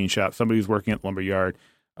a machine shop, somebody who's working at lumberyard,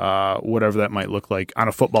 whatever that might look like, on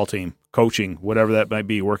a football team, coaching, whatever that might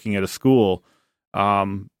be, working at a school.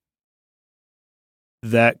 That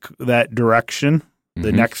direction,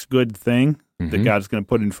 the next good thing that God's going to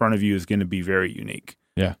put in front of you is going to be very unique.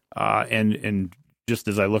 Yeah. And just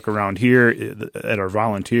as I look around here at our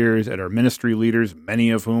volunteers, at our ministry leaders, many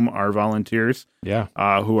of whom are volunteers,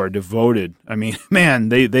 who are devoted. I mean, man,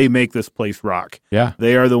 they make this place rock. Yeah.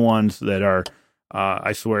 They are the ones that are,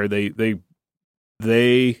 I swear, they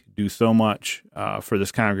do so much for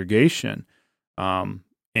this congregation,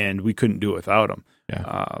 and we couldn't do it without them.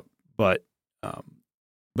 Yeah.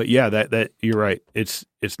 But yeah, that you're right. It's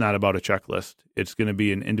not about a checklist. It's going to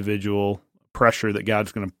be an individual pressure that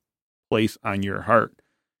God's going to place on your heart.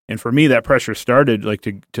 And for me, that pressure started like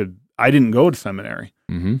to I didn't go to seminary,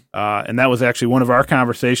 and that was actually one of our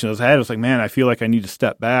conversations I had. I was like, man, I feel like I need to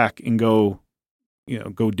step back and go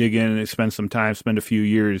dig in and spend some time, spend a few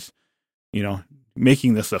years,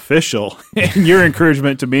 making this official. And your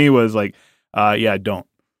encouragement to me was like, don't.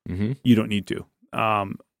 You don't need to.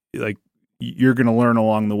 Like, you're going to learn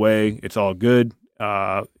along the way. It's all good.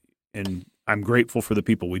 And I'm grateful for the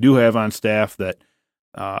people we do have on staff that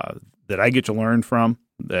I get to learn from,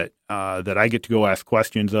 that I get to go ask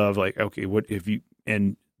questions of, like, okay, what if you,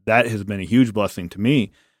 and that has been a huge blessing to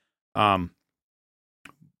me. But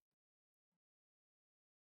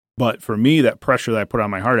for me, that pressure that I put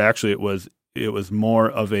on my heart, actually, it was more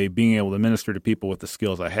of a being able to minister to people with the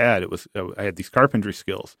skills I had. I had these carpentry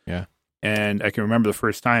skills. Yeah. And I can remember the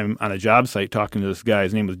first time on a job site talking to this guy.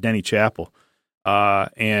 His name was Denny Chappell.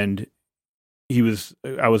 And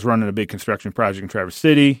I was running a big construction project in Traverse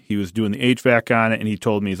City. He was doing the HVAC on it, and he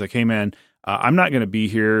told me, he's like, hey, man, I'm not going to be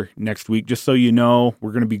here next week. Just so you know,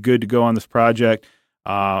 we're going to be good to go on this project,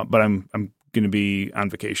 but I'm going to be on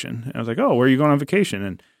vacation. And I was like, oh, where are you going on vacation?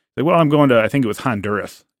 And he's like, well, I'm going to, I think it was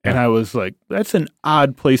Honduras. Yeah. And I was like, that's an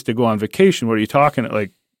odd place to go on vacation. What are you talking?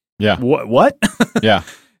 Like, yeah, what? Yeah.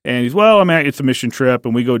 And he's, well, it's a mission trip,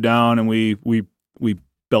 and we go down and we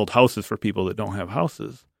build houses for people that don't have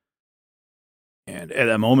houses. And at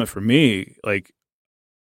that moment for me, like,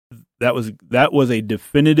 that was a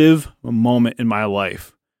definitive moment in my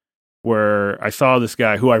life where I saw this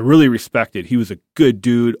guy who I really respected. He was a good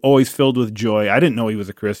dude, always filled with joy. I didn't know he was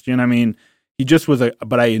a Christian. I mean, he just was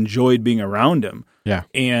but I enjoyed being around him. Yeah.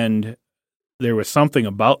 And there was something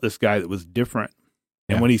about this guy that was different.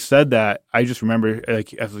 And when he said that, I just remember,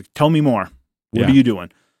 like, I was like, tell me more. What are you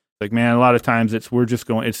doing? Like, man, a lot of times we're just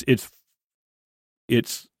going,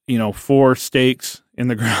 it's 4 stakes in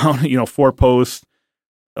the ground, 4 posts,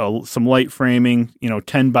 some light framing,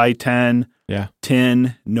 10 by 10,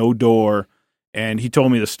 tin, no door. And he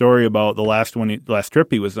told me the story about the last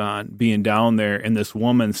trip he was on, being down there, and this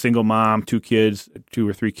woman, single mom, 2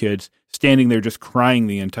 or 3 kids, standing there just crying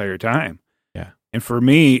the entire time. Yeah. And for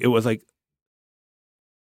me, it was like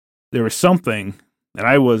there was something, and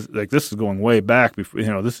I was like, this is going way back before,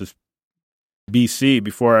 this is BC,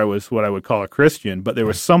 before I was what I would call a Christian, but there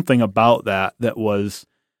was something about that was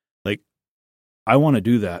like, I want to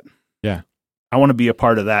do that. Yeah. I want to be a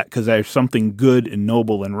part of that because there's something good and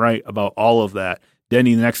noble and right about all of that.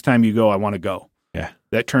 Denny, the next time you go, I want to go. Yeah.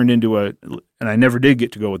 That turned into and I never did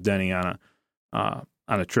get to go with Denny on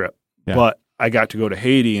a trip, but I got to go to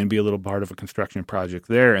Haiti and be a little part of a construction project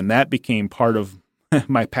there. And that became part of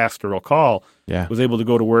my pastoral call. Yeah. Was able to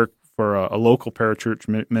go to work for a local parachurch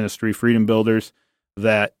ministry, Freedom Builders,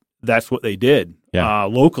 that's what they did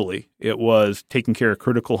locally. It was taking care of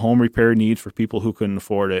critical home repair needs for people who couldn't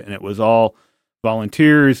afford it. And it was all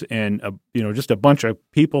volunteers and, just a bunch of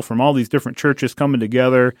people from all these different churches coming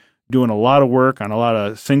together, doing a lot of work on a lot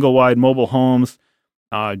of single-wide mobile homes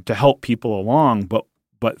to help people along. But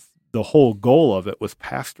the whole goal of it was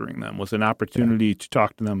pastoring them, was an opportunity to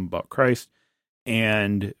talk to them about Christ.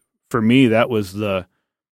 And for me, that was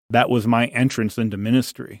my entrance into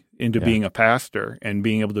ministry, into being a pastor and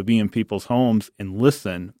being able to be in people's homes and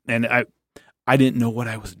listen. And I didn't know what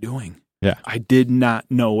I was doing. Yeah. I did not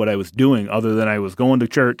know what I was doing other than I was going to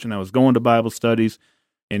church and I was going to Bible studies.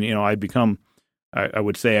 And, I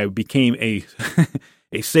would say I became a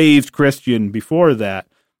saved Christian before that,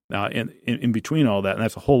 in between all that. And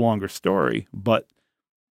that's a whole longer story. But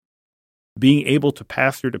being able to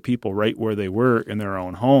pastor to people right where they were in their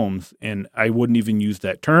own homes, and I wouldn't even use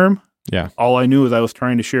that term. Yeah. All I knew is I was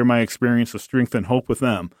trying to share my experience of strength and hope with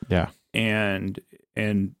them. Yeah. And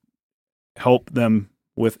help them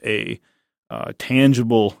with a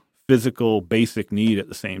tangible, physical, basic need at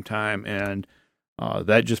the same time. And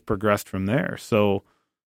that just progressed from there. So,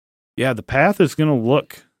 the path is going to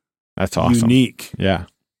look that's awesome. Unique. Yeah.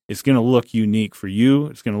 It's going to look unique for you.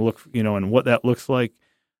 It's going to look, and what that looks like.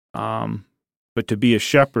 But to be a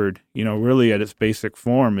shepherd, really at its basic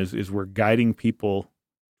form is we're guiding people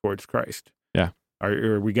towards Christ. Yeah.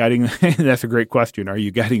 Are we guiding? That's a great question. Are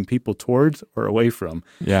you guiding people towards or away from?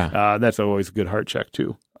 Yeah. That's always a good heart check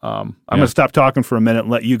too. I'm going to stop talking for a minute and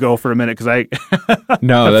let you go for a minute because I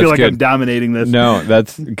feel like I'm dominating this. No,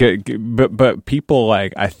 that's good. But people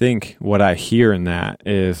I think what I hear in that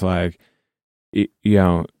is at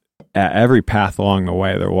every path along the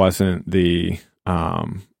way, there wasn't the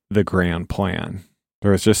grand plan.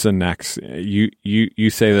 There was just the next. You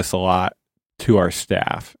say this a lot to our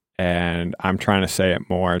staff, and I'm trying to say it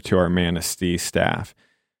more to our Manistee staff.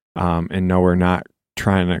 And no, we're not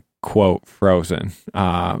trying to quote Frozen,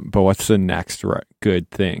 but what's the next good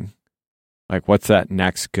thing? What's that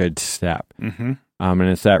next good step? Mm-hmm. And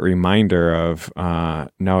it's that reminder of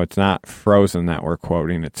no, it's not Frozen that we're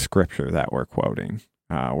quoting; it's Scripture that we're quoting.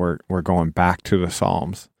 We're going back to the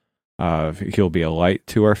Psalms. He'll be a light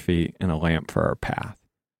to our feet and a lamp for our path.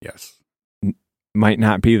 Yes. Might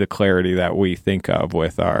not be the clarity that we think of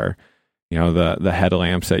with our, the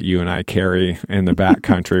headlamps that you and I carry in the back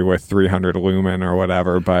country with 300 lumen or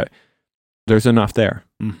whatever, but there's enough there.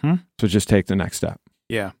 Mm-hmm. So just take the next step.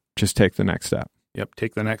 Yeah. Just take the next step. Yep.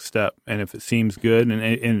 Take the next step. And if it seems good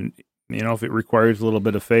and if it requires a little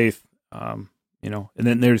bit of faith, and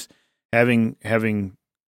then there's having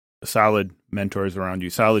solid mentors around you,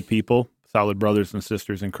 solid people, solid brothers and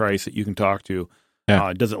sisters in Christ that you can talk to.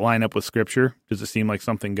 Yeah. Does it line up with Scripture? Does it seem like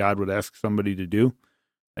something God would ask somebody to do?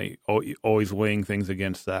 Always weighing things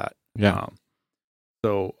against that. Yeah.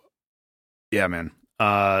 Man.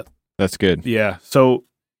 That's good. Yeah. So,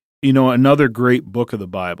 another great book of the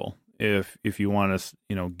Bible, if you want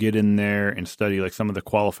to, get in there and study some of the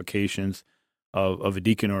qualifications of a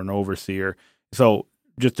deacon or an overseer. So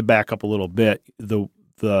just to back up a little bit, the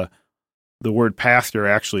word pastor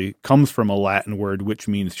actually comes from a Latin word, which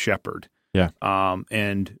means shepherd. Yeah.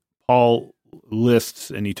 And Paul lists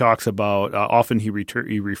and he talks about, often he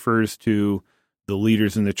refers to the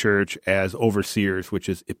leaders in the church as overseers, which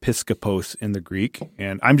is episkopos in the Greek.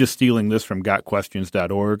 And I'm just stealing this from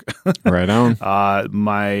gotquestions.org. Right on.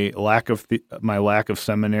 My lack of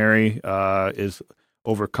seminary is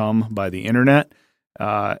overcome by the internet.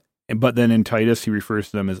 But then in Titus, he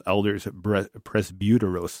refers to them as elders,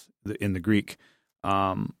 presbyteros in the Greek.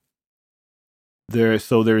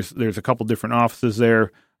 There's a couple different offices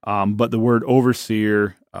there, but the word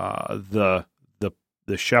overseer, the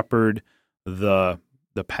shepherd, the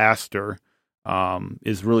pastor,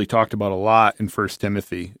 is really talked about a lot in 1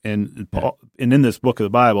 Timothy. And Paul, and in this book of the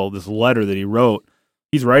Bible, this letter that he wrote,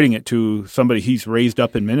 he's writing it to somebody he's raised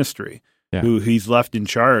up in ministry, who he's left in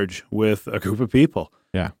charge with a group of people.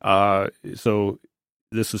 Yeah. So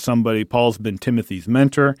this is somebody, Paul's been Timothy's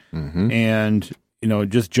mentor, mm-hmm. and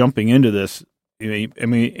just jumping into this, I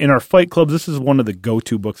mean, in our Fight Club, this is one of the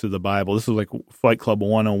go-to books of the Bible. This is like Fight Club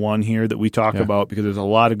 101 here that we talk about, because there's a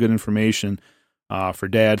lot of good information for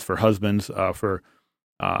dads, for husbands, for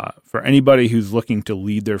anybody who's looking to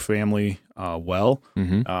lead their family well,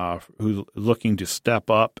 who's looking to step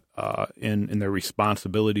up in their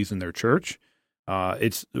responsibilities in their church.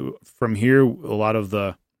 It's from here, a lot of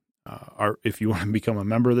the if you want to become a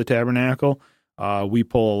member of the Tabernacle, we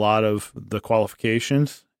pull a lot of the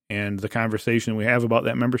qualifications, and the conversation we have about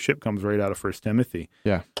that membership comes right out of 1 Timothy.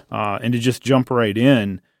 Yeah. And to just jump right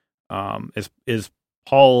in, as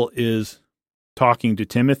Paul is talking to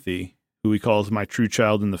Timothy, who he calls my true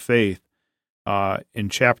child in the faith, in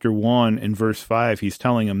chapter 1 and verse 5, he's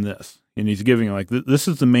telling him this. And he's giving like, this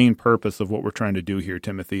is the main purpose of what we're trying to do here,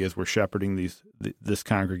 Timothy, as we're shepherding this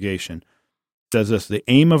congregation. It says this: the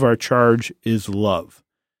aim of our charge is love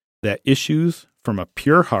that issues from a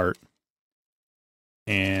pure heart,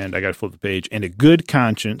 and I got to flip the page, and a good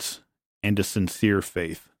conscience and a sincere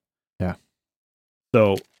faith. Yeah.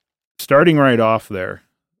 So starting right off there,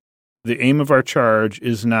 the aim of our charge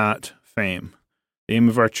is not fame. The aim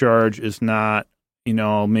of our charge is not,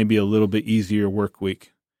 maybe a little bit easier work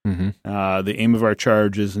week. The aim of our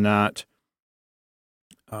charge is not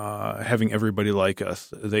having everybody like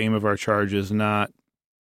us. The aim of our charge is not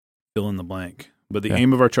fill in the blank. But the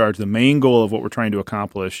aim of our charge, the main goal of what we're trying to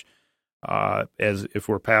accomplish, as if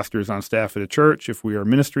we're pastors on staff at a church, if we are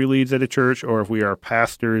ministry leads at a church, or if we are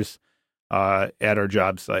pastors at our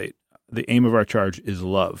job site, the aim of our charge is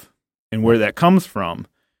love. And where that comes from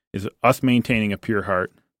is us maintaining a pure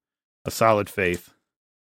heart, a solid faith,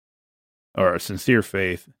 or a sincere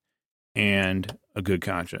faith, and a good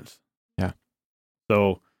conscience. Yeah.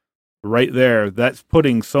 So right there, that's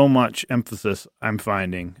putting so much emphasis, I'm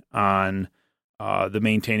finding, on the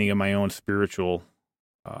maintaining of my own spiritual,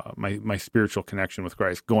 my spiritual connection with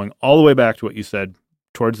Christ, going all the way back to what you said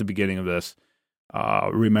towards the beginning of this,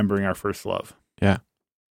 remembering our first love. Yeah.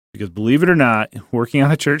 Because believe it or not, working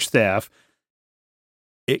on a church staff,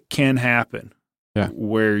 it can happen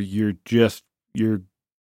where you're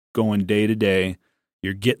going day to day,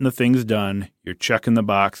 you're getting the things done, you're checking the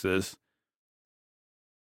boxes,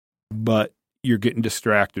 but you're getting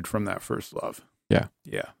distracted from that first love. Yeah.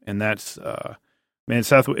 Yeah. And that's, man,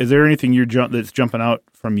 Seth, is there anything that's jumping out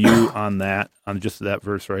from you on just that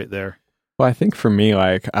verse right there? Well, I think for me,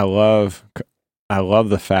 like, I love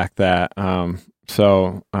the fact that,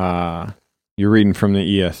 you're reading from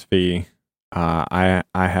the ESV. I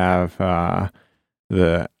have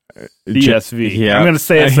the ESV. Yeah. I'm going to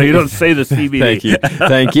say it so you don't say the CBD.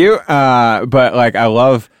 Thank you. But like, I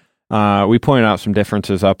love. We pointed out some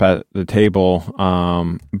differences up at the table,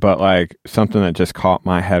 but like something that just caught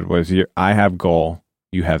my head was I have goal,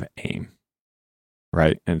 you have aim,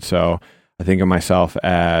 right? And so I think of myself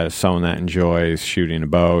as someone that enjoys shooting a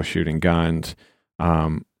bow, shooting guns.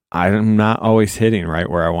 I'm not always hitting right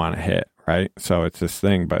where I want to hit, right? So it's this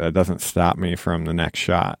thing, but it doesn't stop me from the next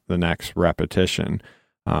shot, the next repetition,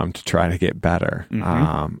 to try to get better.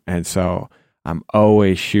 And so I'm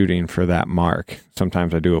always shooting for that mark.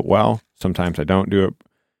 Sometimes I do it well. Sometimes I don't do it.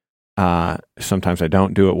 Sometimes I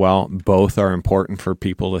don't do it well. Both are important for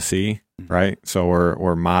people to see, right? So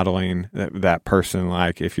we're modeling that person.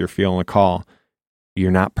 Like, if you're feeling a call,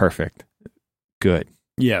 you're not perfect. Good.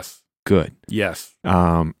 Yes. Good. Yes.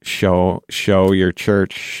 Show your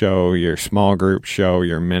church, show your small group, show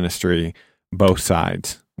your ministry, both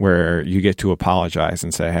sides, where you get to apologize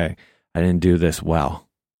and say, hey, I didn't do this well.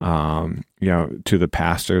 To the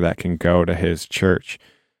pastor that can go to his church.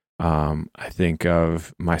 I think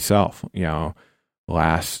of myself, and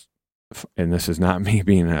this is not me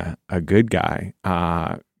being a good guy,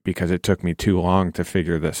 because it took me too long to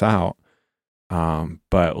figure this out.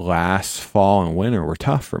 But last fall and winter were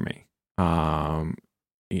tough for me.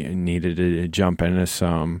 Needed to jump into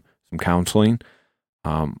some counseling.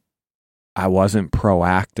 I wasn't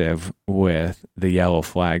proactive with the yellow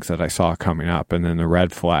flags that I saw coming up, and then the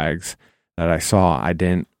red flags that I saw, I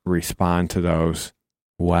didn't respond to those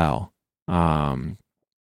well. But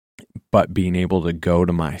being able to go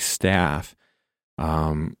to my staff,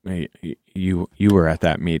 you were at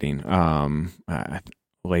that meeting,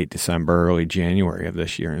 late December, early January of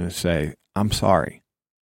this year, and to say, I'm sorry,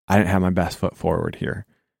 I didn't have my best foot forward here.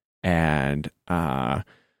 And,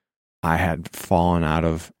 I had fallen out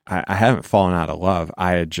of, I haven't fallen out of love.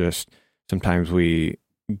 I had just, sometimes we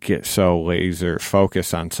get so laser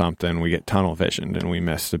focused on something, we get tunnel visioned and we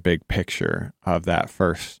miss the big picture of that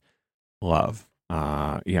first love.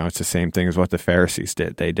 It's the same thing as what the Pharisees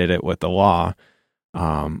did. They did it with the law.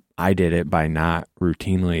 I did it by not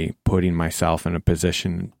routinely putting myself in a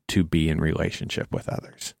position to be in relationship with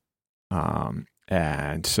others.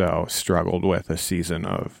 And so struggled with a season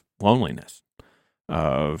of loneliness,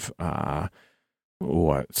 of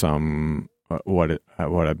what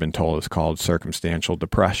I've been told is called circumstantial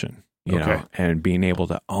depression, you know, and being able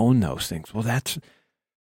to own those things. Well, that's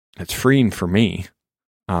freeing for me.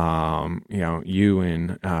 You know, you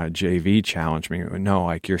and JV challenged me. No,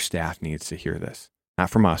 like, your staff needs to hear this, not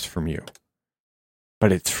from us, from you.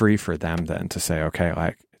 But it's free for them then to say, okay,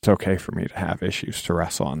 like, it's okay for me to have issues, to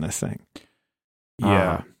wrestle on this thing.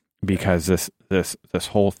 Yeah. Because this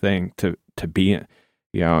whole thing to be,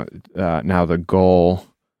 you know, now the goal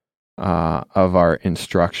of our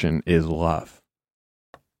instruction is love.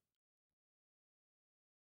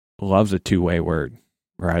 Love's a two-way word,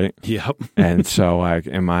 right? Yep. And so, like,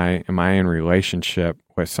 am I in relationship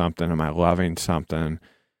with something? Am I loving something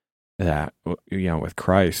that, you know, with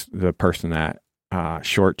Christ, the person that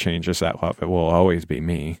shortchanges that love, it will always be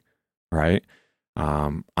me, right?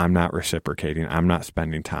 I'm not reciprocating. I'm not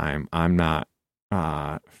spending time. I'm not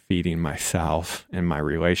feeding myself in my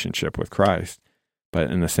relationship with Christ.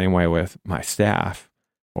 But in the same way with my staff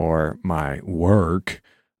or my work,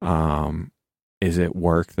 is it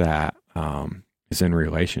work that is in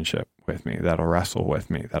relationship with me, that'll wrestle with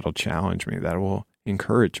me, that'll challenge me, that will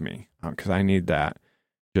encourage me? Because I need that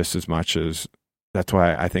just as much as, that's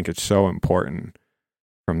why I think it's so important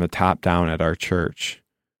from the top down at our church.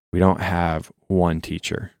 We don't have one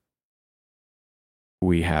teacher.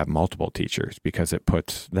 We have multiple teachers, because it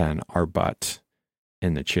puts then our butts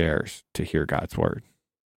in the chairs to hear God's word.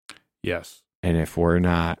 Yes. And if we're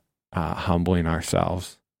not humbling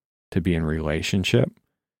ourselves to be in relationship,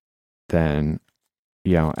 then,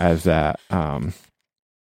 you know, as that,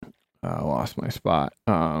 lost my spot,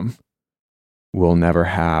 we'll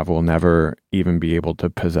never even be able to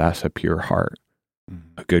possess a pure heart,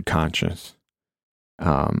 a good conscience,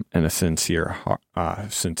 and a sincere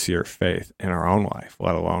faith in our own life,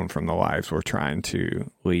 let alone from the lives we're trying to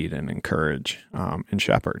lead and encourage and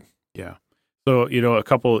shepherd. Yeah. So, you know, a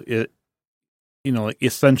couple, like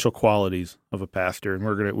essential qualities of a pastor, and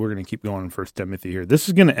we're gonna keep going in 1 Timothy here. This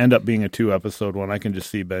is gonna end up being a 2-episode one. I can just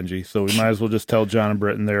see Benji, so we might as well just tell John and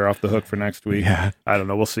Britton they're off the hook for next week. Yeah. I don't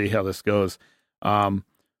know. We'll see how this goes.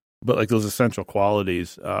 But like those essential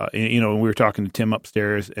qualities, you know, when we were talking to Tim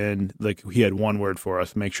upstairs, and like he had one word for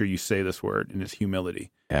us: make sure you say this word, and it's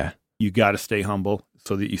humility. Yeah. You got to stay humble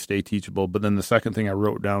so that you stay teachable. But then the second thing I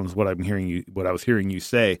wrote down is what I was hearing you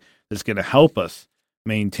say that's going to help us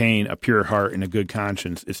maintain a pure heart and a good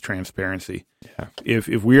conscience is transparency. Yeah.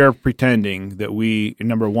 If we are pretending that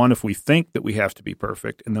number one, if we think that we have to be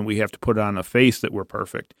perfect, and then we have to put on a face that we're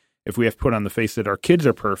perfect, if we have to put on the face that our kids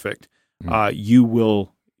are perfect, you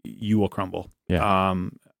will crumble. Yeah.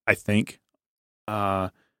 I think my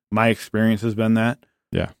experience has been that.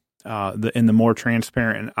 Yeah. And the more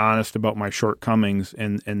transparent and honest about my shortcomings,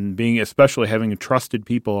 and being, especially having trusted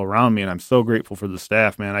people around me, and I'm so grateful for the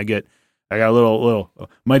staff, man. I got a little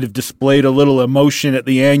might have displayed a little emotion at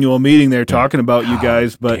the annual meeting there talking about you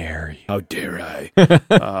guys, but how dare I?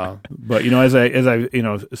 But you know, as I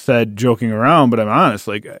said, joking around, but I'm honest.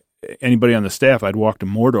 Like anybody on the staff, I'd walk to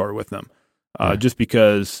Mordor with them, just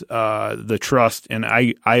because the trust, and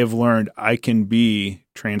I have learned I can be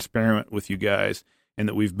transparent with you guys, and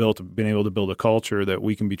that we've been able to build a culture that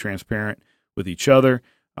we can be transparent with each other.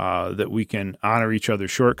 That we can honor each other's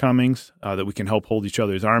shortcomings, that we can help hold each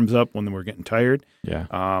other's arms up when we're getting tired. Yeah.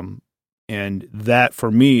 And that for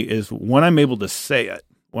me is when I'm able to say it,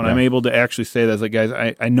 when I'm able to actually say that, it's like,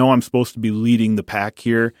 guys, I know I'm supposed to be leading the pack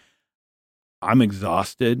here. I'm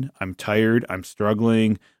exhausted. I'm tired. I'm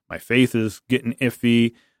struggling. My faith is getting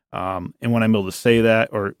iffy. And when I'm able to say that,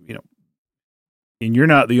 or, you know, and you're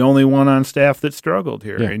not the only one on staff that struggled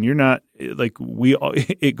here. Yeah. And you're not, like,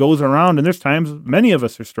 it goes around, and there's times many of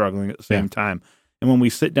us are struggling at the same time. And when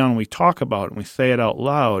we sit down and we talk about it and we say it out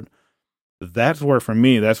loud, that's where, for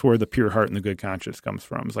me, that's where the pure heart and the good conscience comes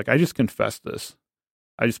from. It's like, I just confessed this.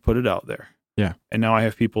 I just put it out there. Yeah. And now I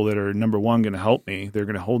have people that are, number one, going to help me. They're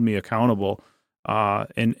going to hold me accountable,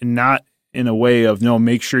 and not in a way of, no,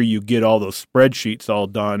 make sure you get all those spreadsheets all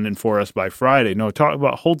done and for us by Friday. No, talk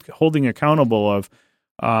about holding accountable of,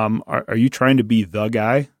 are you trying to be the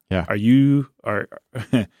guy? Yeah. Are you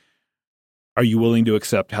willing to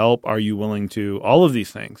accept help? Are you willing to, all of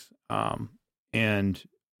these things? And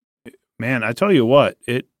man, I tell you what,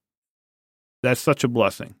 that's such a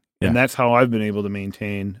blessing. Yeah. And that's how I've been able to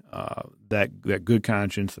maintain, that good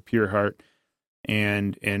conscience, the pure heart,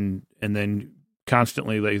 and then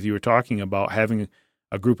constantly, like as you were talking about, having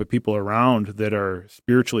a group of people around that are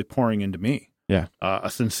spiritually pouring into me, a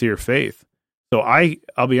sincere faith, So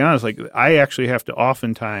I'll be honest, like I actually have to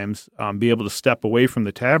oftentimes be able to step away from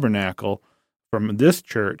the tabernacle, from this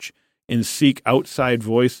church, and seek outside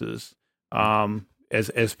voices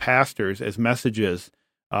as pastors, as messages,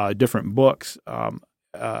 different books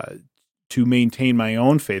to maintain my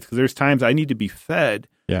own faith. Because there's times I need to be fed,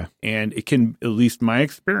 and it can, at least my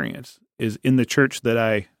experience is in the church that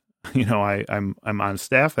I'm on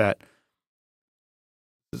staff at.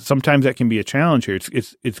 Sometimes that can be a challenge here.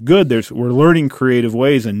 It's good. We're learning creative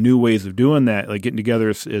ways and new ways of doing that, like getting together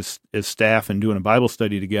as staff and doing a Bible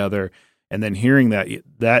study together, and then hearing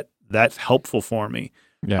that's helpful for me.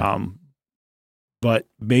 Yeah. But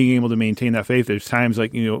being able to maintain that faith, there's times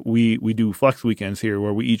like we do flex weekends here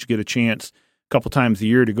where we each get a chance a couple times a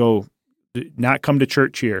year to go, not come to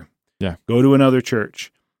church here, go to another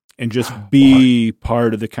church. And just be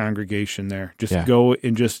part of the congregation there. Just go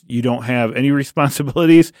and you don't have any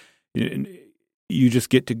responsibilities. You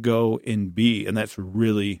just get to go and be. And that's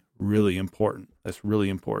really, really important. That's really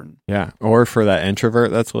important. Yeah. Or for that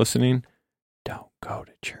introvert that's listening, don't go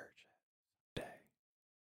to church today.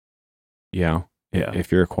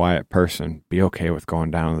 If you're a quiet person, be okay with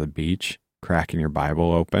going down to the beach, cracking your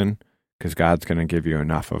Bible open, because God's going to give you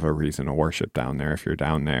enough of a reason to worship down there if you're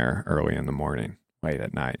down there early in the morning, late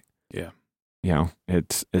at night. Yeah.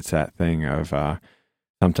 It's that thing of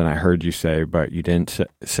something I heard you say, but you didn't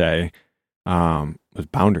say, was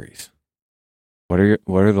boundaries. What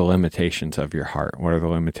are the limitations of your heart? What are the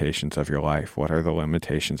limitations of your life? What are the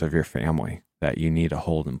limitations of your family that you need to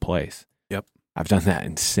hold in place? Yep. I've done that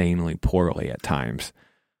insanely poorly at times.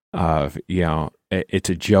 It's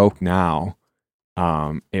a joke now.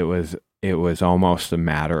 It was almost a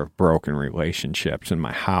matter of broken relationships in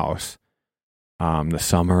my house. The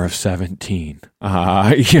summer of 17,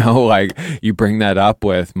 like you bring that up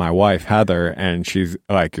with my wife, Heather, and she's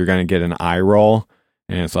like, you're going to get an eye roll.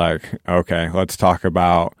 And it's like, okay, let's talk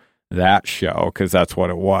about that show. 'Cause that's what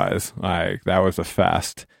it was. Like, that was a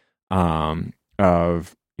fest, for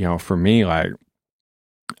me, like,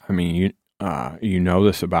 I mean, you know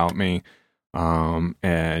this about me.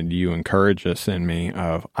 And you encourage this in me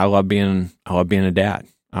of, I love being a dad.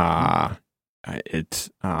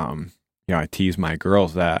 I tease my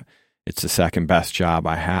girls that it's the second best job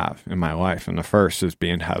I have in my life. And the first is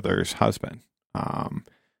being Heather's husband.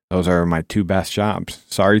 Those are my two best jobs.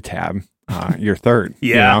 Sorry, Tab. You're third.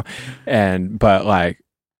 Yeah. But like,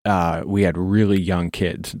 we had really young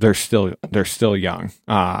kids. They're still young.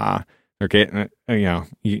 They're getting,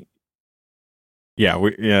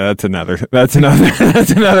 that's another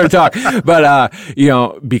talk. But,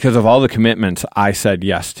 because of all the commitments I said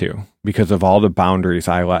yes to, because of all the boundaries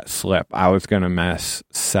I let slip, I was going to miss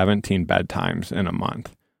 17 bedtimes in a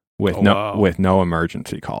month with no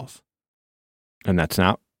emergency calls. And that's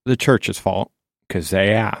not the church's fault, because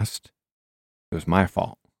they asked. It was my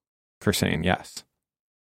fault for saying yes.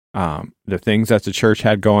 The things that the church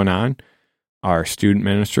had going on, our student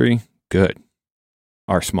ministry, good.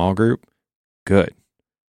 Our small group, good.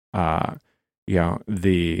 I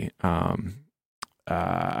led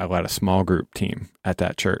a small group team at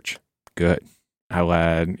that church. Good. I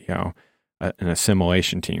led, an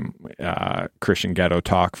assimilation team, Christian ghetto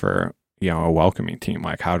talk for, a welcoming team.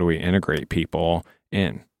 Like, how do we integrate people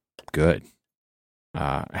in? Good.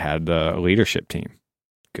 I had the leadership team.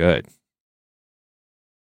 Good.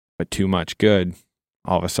 But too much good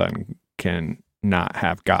all of a sudden can not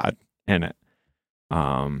have God in it.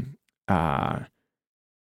 And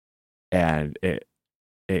it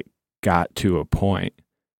got to a point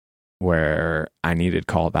where I needed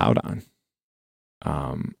called out on.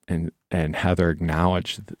 And Heather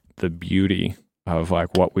acknowledged the beauty of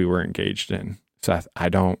like what we were engaged in. Seth, I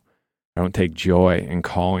don't take joy in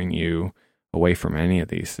calling you away from any of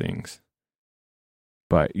these things.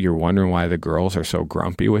 But you're wondering why the girls are so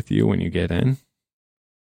grumpy with you when you get in,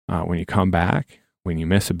 when you come back, when you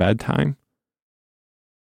miss a bedtime.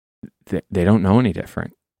 They don't know any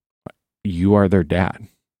different. You are their dad.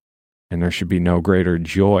 And there should be no greater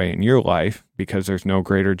joy in your life, because there's no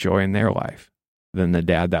greater joy in their life than the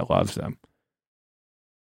dad that loves them.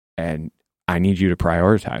 And I need you to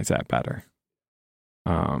prioritize that better.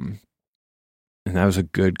 And that was a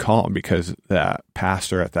good call, because that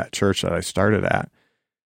pastor at that church that I started at,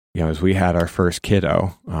 as we had our first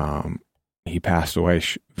kiddo, he passed away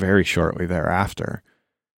very shortly thereafter.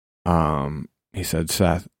 He said,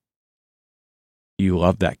 Seth, you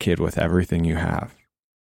love that kid with everything you have.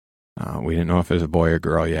 We didn't know if it was a boy or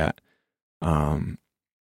girl yet. And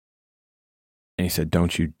he said,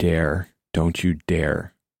 don't you dare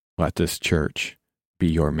let this church be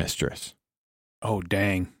your mistress. Oh,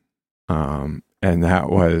 dang. And that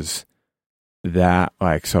was that,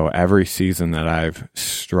 like, so every season that I've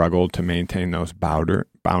struggled to maintain those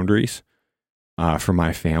boundaries for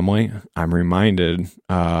my family, I'm reminded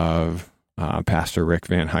of Pastor Rick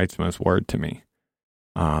Van Heitzma's word to me,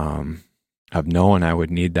 of knowing I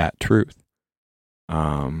would need that truth,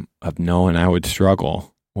 of knowing I would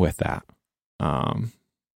struggle with that. No,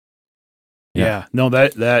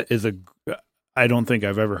 that is I don't think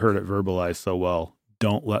I've ever heard it verbalized so well.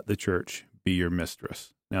 Don't let the church be your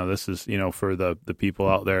mistress. Now, this is, for the people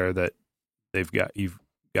out there that you've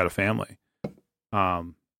got a family.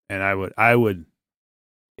 And I would,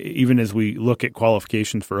 even as we look at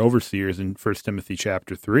qualifications for overseers in 1 Timothy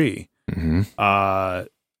chapter 3, one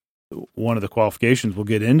of the qualifications, we'll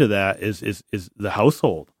get into that, is the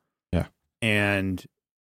household. Yeah. And,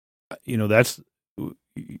 that's,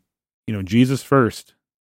 Jesus first,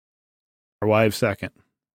 our wives second,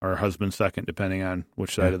 or our husband second, depending on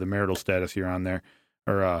which side of the marital status you're on there,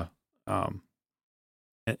 or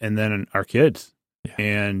and then our kids. Yeah.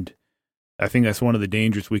 And I think that's one of the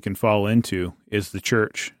dangers we can fall into is the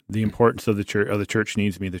church, the importance of the church. Oh, the church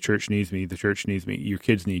needs me. The church needs me. The church needs me. Your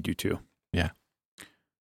kids need you too. Yeah.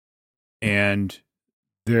 And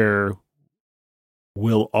there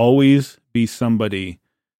will always be somebody.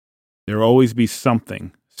 There will always be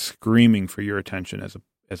something screaming for your attention as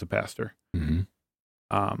a pastor. Mm-hmm.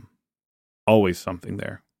 Always something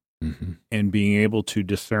there. Mm-hmm. And being able to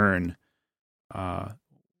discern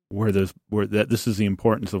where this is the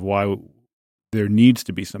importance of why there needs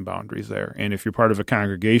to be some boundaries there. And if you're part of a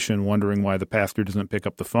congregation wondering why the pastor doesn't pick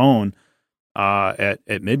up the phone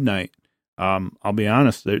at midnight, I'll be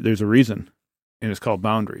honest, there's a reason, and it's called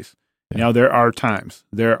boundaries. Yeah. Now, there are times.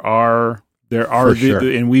 There are sure.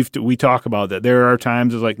 And we talk about that. There are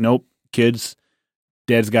times it's like, nope, kids,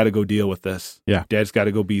 Dad's got to go deal with this. Yeah. Dad's got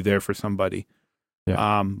to go be there for somebody.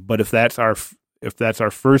 Yeah. But if that's our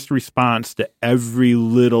first response to every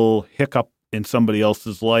little hiccup in somebody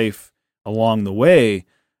else's life along the way,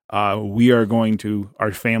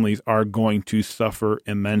 our families are going to suffer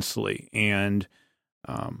immensely. And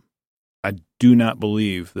I do not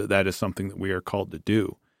believe that is something that we are called to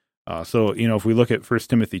do. So, if we look at 1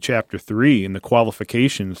 Timothy chapter 3 and the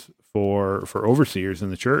qualifications for overseers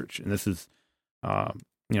in the church, and this is,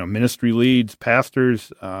 ministry leads,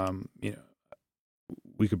 pastors,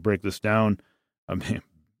 we could break this down. It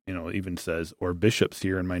even says, or bishops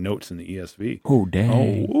here in my notes in the ESV. Oh,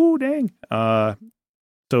 dang. Oh, dang.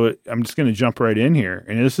 So I'm just going to jump right in here.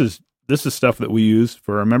 And this is stuff that we use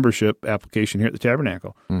for our membership application here at the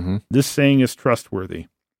Tabernacle. Mm-hmm. This saying is trustworthy.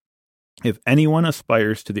 If anyone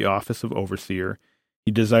aspires to the office of overseer,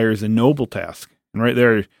 he desires a noble task. And right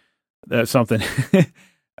there, that's something,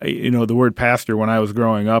 the word pastor, when I was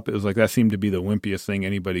growing up, it was like that seemed to be the wimpiest thing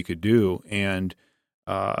anybody could do. And,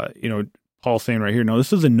 Paul's saying right here, no,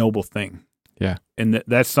 this is a noble thing. Yeah. And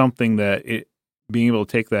that's something that being able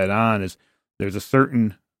to take that on is there's a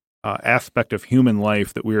certain aspect of human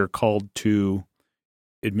life that we are called to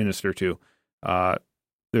administer to.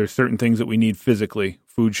 There's certain things that we need physically,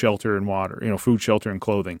 food, shelter, and water, food, shelter, and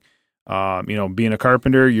clothing. Being a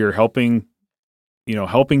carpenter, you're helping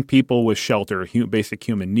people with shelter, basic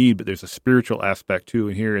human need, but there's a spiritual aspect too.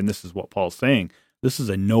 And this is what Paul's saying. This is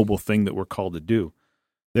a noble thing that we're called to do.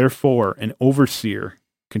 Therefore, an overseer,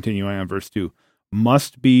 continuing on verse 2,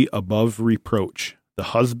 must be above reproach, the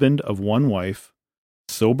husband of one wife,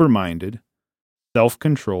 sober-minded,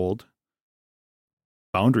 self-controlled,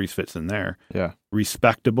 boundaries fits in there,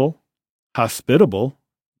 respectable, hospitable,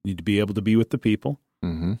 need to be able to be with the people,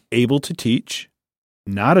 mm-hmm. able to teach,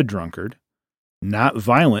 not a drunkard, not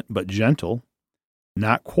violent but gentle,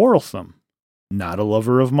 not quarrelsome, not a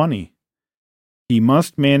lover of money. He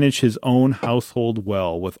must manage his own household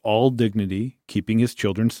well with all dignity, keeping his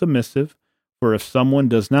children submissive, for if someone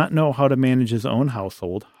does not know how to manage his own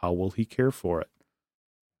household, how will he care for it?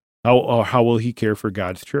 How will he care for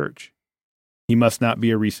God's church? He must not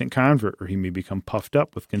be a recent convert, or he may become puffed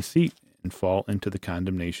up with conceit and fall into the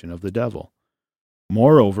condemnation of the devil.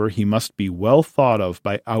 Moreover, he must be well thought of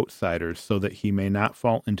by outsiders so that he may not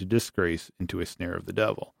fall into disgrace, into a snare of the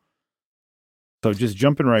devil. So just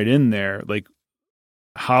jumping right in there, like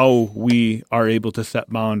how we are able to set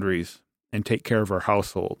boundaries and take care of our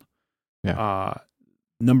household. Yeah.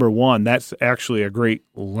 Number one, that's actually a great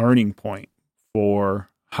learning point for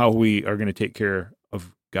how we are going to take care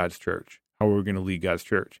of God's church, how we're going to lead God's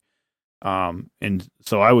church. And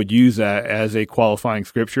so I would use that as a qualifying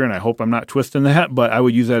scripture, and I hope I'm not twisting that, but I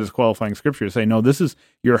would use that as qualifying scripture to say, no, this is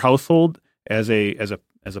your household as a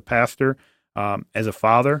pastor, as a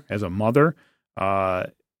father, as a mother.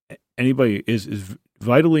 Anybody is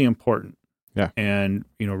vitally important. Yeah. And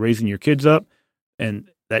raising your kids up, and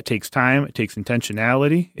that takes time. It takes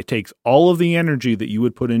intentionality. It takes all of the energy that you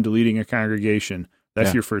would put into leading a congregation.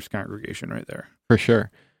 That's your first congregation right there. For sure.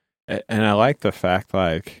 And I like the fact,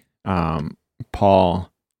 like,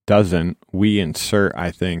 Paul doesn't, we insert, I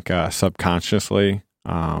think, subconsciously,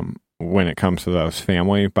 when it comes to those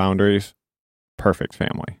family boundaries, perfect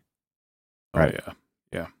family. Right. Oh,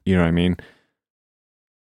 yeah. You know what I mean?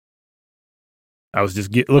 I was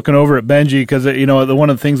just looking over at Benji because, one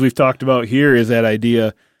of the things we've talked about here is that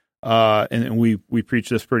idea, and we preach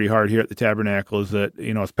this pretty hard here at the Tabernacle, is that,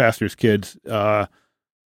 as pastors' kids, you're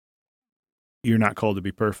not called to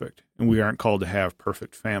be perfect, and we aren't called to have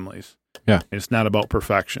perfect families. Yeah. And it's not about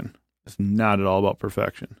perfection. It's not at all about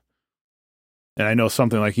perfection. And I know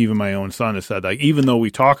something like even my own son has said, like, even though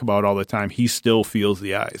we talk about it all the time, he still feels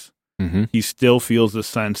the eyes. Mm-hmm. He still feels the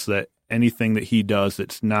sense that anything that he does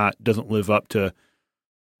doesn't live up to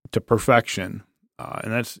perfection,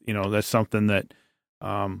 and that's something that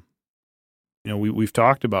we've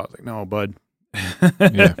talked about. Like, no, bud,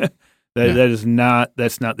 that's not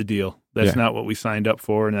the deal. That's not what we signed up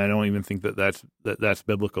for, and I don't even think that's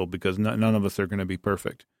biblical, because none of us are going to be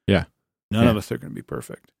perfect. Yeah, none of us are going to be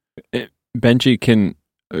perfect. Benji,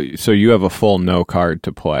 so you have a full no card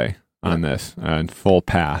to play on this and full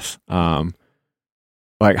pass.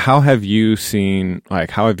 Like, how have you been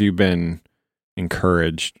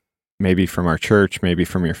encouraged, maybe from our church, maybe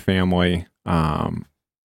from your family,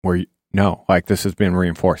 where this has been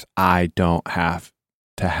reinforced? I don't have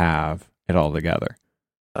to have it all together.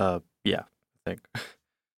 Yeah, I think.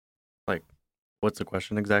 Like, what's the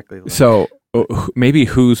question exactly? Like, so maybe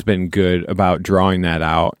who's been good about drawing that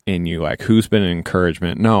out in you? Like, who's been an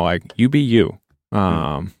encouragement? No, like, you be you.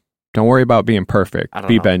 Don't worry about being perfect.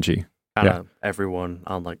 Be know. Benji. Kind of everyone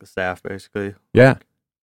on, like, the staff, basically. Yeah,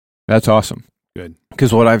 that's awesome. Good.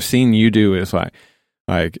 Because what I've seen you do is you're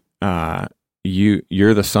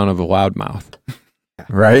the son of a loudmouth,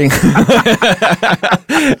 right?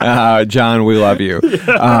 John, we love you.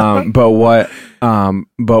 But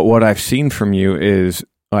what I've seen from you is,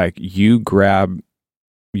 like, you grab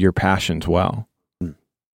your passions well.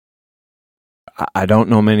 I don't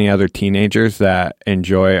know many other teenagers that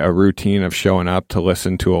enjoy a routine of showing up to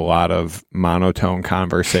listen to a lot of monotone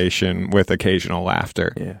conversation with occasional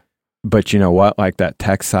laughter. Yeah. But you know what? Like, that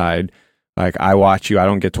tech side, like, I watch you. I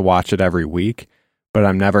don't get to watch it every week, but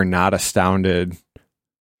I'm never not astounded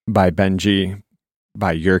by Benji,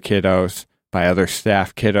 by your kiddos, by other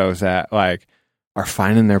staff kiddos that, like, are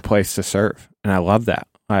finding their place to serve. And I love that.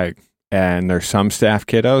 Like, and there's some staff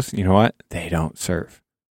kiddos, you know what? They don't serve.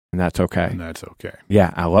 And that's okay. And that's okay.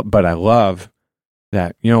 Yeah, I love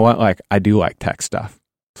that, you know what? Like, I do like tech stuff,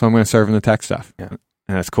 so I'm going to serve in the tech stuff. Yeah.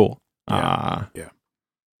 And that's cool. Yeah.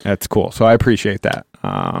 That's cool. So I appreciate that.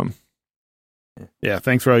 Yeah,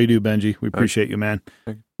 thanks for all you do, Benji. We appreciate you, man.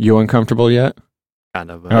 You uncomfortable yet?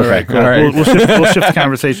 Kind of. Okay, all right, cool. All right. We'll shift the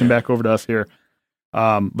conversation back over to us here.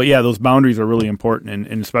 But yeah, those boundaries are really important,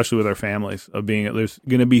 and especially with our families, there's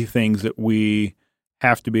going to be things that we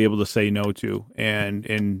have to be able to say no to, and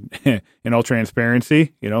in all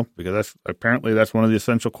transparency, because that's one of the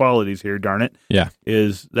essential qualities here. Darn it,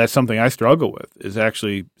 that's something I struggle with, is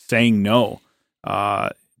actually saying no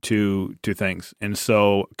to things, and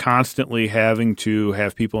so constantly having to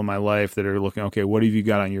have people in my life that are looking, okay, what have you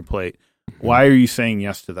got on your plate? Mm-hmm. Why are you saying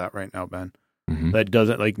yes to that right now, Ben? Mm-hmm. That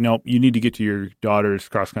doesn't, like, nope. You need to get to your daughter's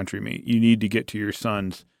cross country meet. You need to get to your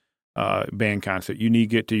son's band concert. You need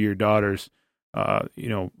to get to your daughter's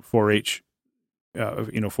 4-H,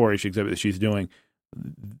 4-H exhibit that she's doing.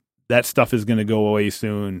 That stuff is going to go away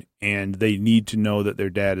soon, and they need to know that their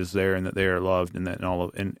dad is there and that they are loved, and that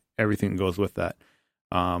and everything goes with that.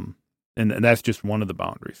 And that's just one of the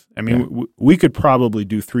boundaries. I mean, we could probably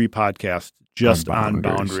do 3 podcasts just on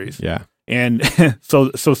boundaries. Yeah. And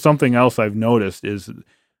so something else I've noticed is,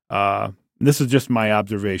 this is just my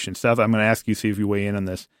observation. Seth, I'm going to ask you, see if you weigh in on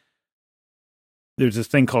this. There's this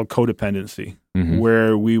thing called codependency, mm-hmm.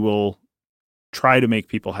 where we will try to make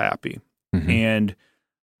people happy. Mm-hmm. And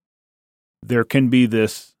there can be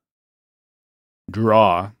this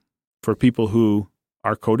draw for people who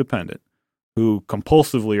are codependent, who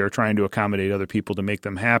compulsively are trying to accommodate other people to make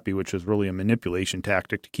them happy, which is really a manipulation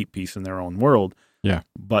tactic to keep peace in their own world. Yeah.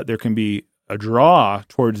 But there can be a draw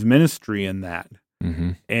towards ministry in that.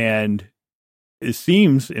 Mm-hmm. And it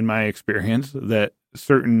seems, in my experience, that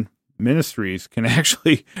certain ministries can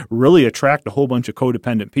actually really attract a whole bunch of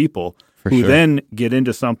codependent people who then get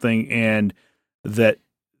into something, and that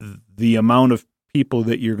the amount of people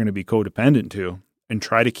that you're going to be codependent to and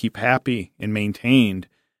try to keep happy and maintained,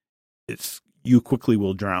 you quickly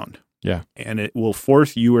will drown. Yeah. And it will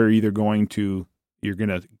force you're going to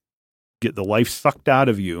get the life sucked out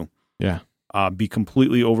of you, be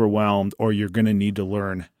completely overwhelmed, or you're going to need to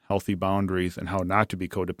learn healthy boundaries and how not to be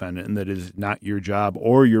codependent, and that it is not your job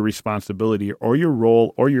or your responsibility or your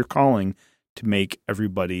role or your calling to make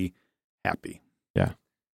everybody happy. Yeah.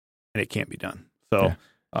 And it can't be done. So,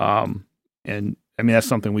 and I mean, that's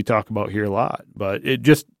something we talk about here a lot, but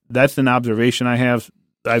that's an observation I've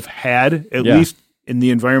had, at least in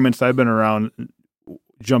the environments I've been around.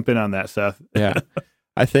 Jump in on that, Seth. Yeah.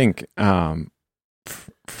 I think,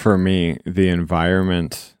 for me, the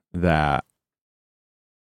environment that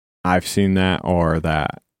I've seen that, or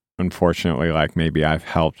that unfortunately, like maybe I've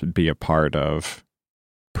helped be a part of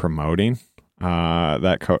promoting,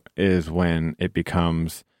 is when it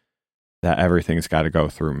becomes that everything's got to go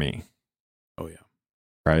through me. Oh yeah.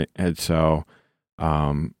 Right. And so,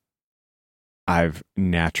 I've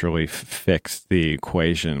naturally fixed the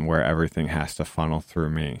equation where everything has to funnel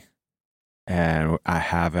through me. And I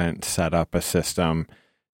haven't set up a system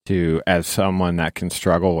as someone that can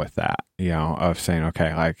struggle with that, of saying,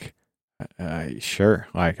 okay, like, sure,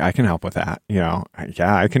 like I can help with that, yeah,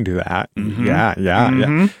 I can do that. Mm-hmm.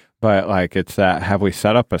 Yeah. But like, it's that, have we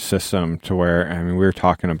set up a system to where, I mean, we were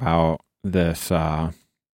talking about this, when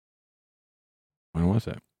was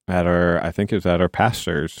it? I think it was at our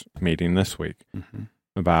pastor's meeting this week,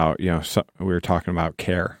 about, we were talking about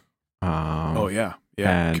care.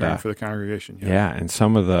 And, caring for the congregation. Yeah. And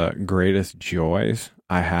some of the greatest joys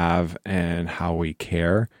I have in how we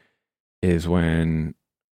care is when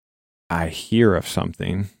I hear of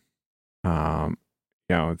something,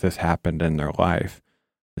 this happened in their life,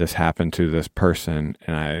 this happened to this person,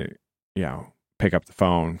 and I, pick up the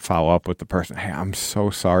phone, follow up with the person. Hey, I'm so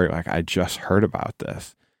sorry. Like, I just heard about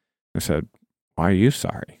this. I said, why are you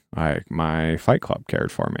sorry? Like, my Fight Club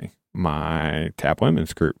cared for me. My Tap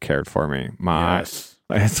Women's group cared for me.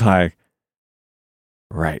 It's like,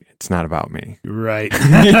 right. It's not about me. Right.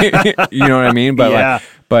 You know what I mean? But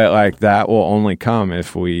like that will only come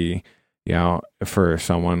if we, for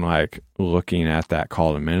someone like looking at that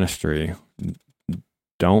call to ministry,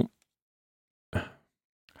 don't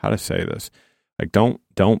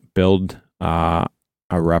build a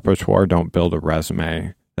repertoire. Don't build a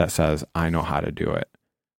resume that says, I know how to do it.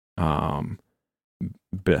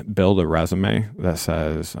 Build a resume that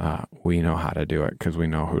says, we know how to do it because we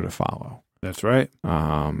know who to follow. That's right.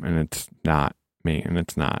 And it's not me, and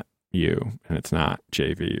it's not you, and it's not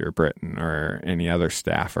JV or Britton or any other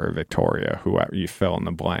staff or Victoria, whoever, you fill in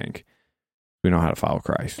the blank. We know how to follow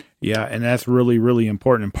Christ. Yeah, and that's really, really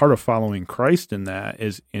important. And part of following Christ in that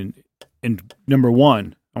is in number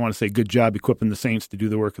one, I want to say good job equipping the saints to do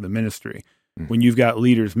the work of the ministry. Mm-hmm. When you've got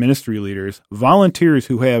leaders, ministry leaders, volunteers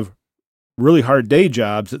who have really hard day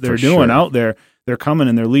jobs that they're doing out there, they're coming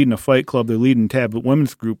and they're leading a fight club, they're leading Tab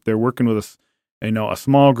Women's group, they're working with a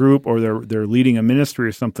small group, or they're leading a ministry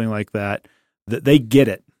or something like that. That they get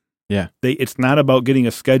it. Yeah, it's not about getting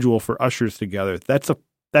a schedule for ushers together. That's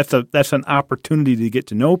an opportunity to get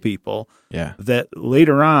to know people. Yeah, that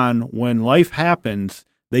later on when life happens,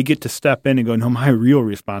 they get to step in and go, no, my real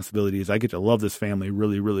responsibility is I get to love this family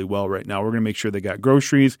really, really well right now. We're going to make sure they got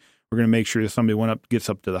groceries. We're going to make sure that somebody gets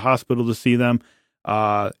up to the hospital to see them.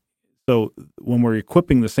 So when we're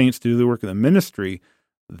equipping the saints to do the work of the ministry,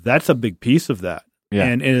 that's a big piece of that. Yeah.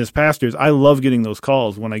 And as pastors, I love getting those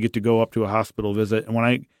calls when I get to go up to a hospital visit. And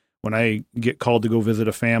when I get called to go visit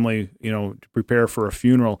a family, to prepare for a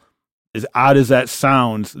funeral, as odd as that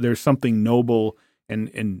sounds, there's something noble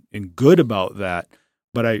and good about that.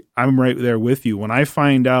 But I'm right there with you. When I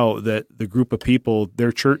find out that the group of people,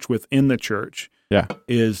 their church within the church,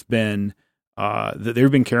 has been that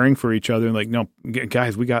they've been caring for each other, and like, no,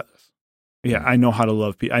 guys, we got this. Yeah, I know how to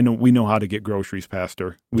love people. We know how to get groceries,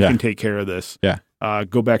 Pastor. We can take care of this. Yeah,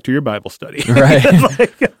 go back to your Bible study. Right.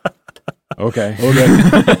 Okay.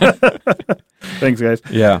 Thanks, guys.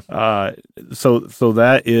 Yeah. So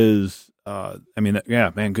that is,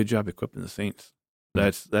 man, good job equipping the saints.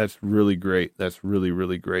 That's really great. That's really,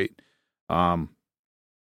 really great. And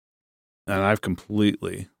I've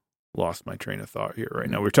completely lost my train of thought here right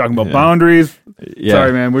now. We're talking about boundaries. Yeah.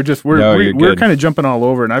 Sorry, man. We're kind of jumping all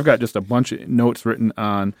over, and I've got just a bunch of notes written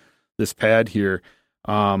on this pad here.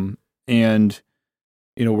 And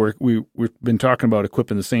we've been talking about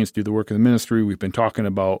equipping the saints to do the work of the ministry. We've been talking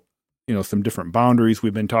about some different boundaries.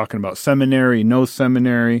 We've been talking about seminary, no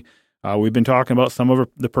seminary. We've been talking about some of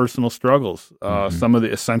the personal struggles, some of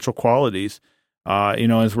the essential qualities.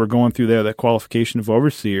 As we're going through there, that qualification of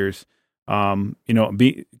overseers.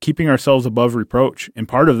 Keeping ourselves above reproach, and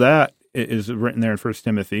part of that is written there in 1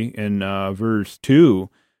 Timothy in verse 2.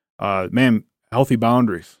 Healthy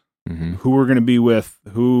boundaries. Mm-hmm. Who we're going to be with,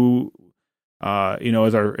 who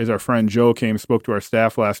As our friend Joe came spoke to our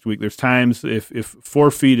staff last week, there's times if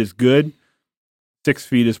 4 feet is good, 6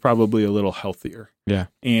 feet is probably a little healthier. Yeah.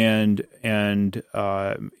 And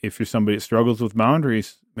if you're somebody that struggles with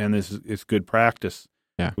boundaries, man, this is good practice.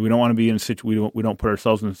 Yeah. We don't want to be in we don't put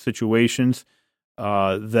ourselves in situations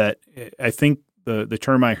that I think the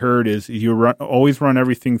term I heard is always run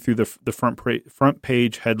everything through the front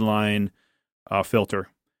page headline filter.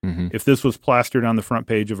 Mm-hmm. If this was plastered on the front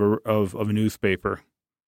page of a newspaper,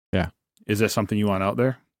 yeah, is that something you want out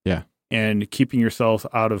there? Yeah. And keeping yourself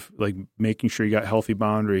out of, like, making sure you got healthy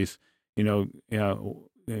boundaries, men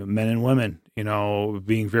and women,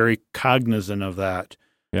 being very cognizant of that.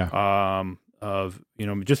 Yeah.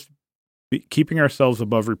 Just keeping ourselves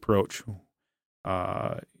above reproach.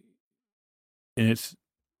 And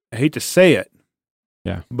I hate to say it,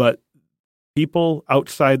 yeah, but people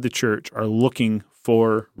outside the church are looking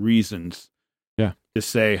for reasons, yeah, to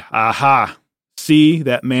say, aha, see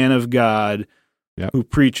that man of God, yep, who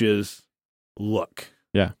preaches, look.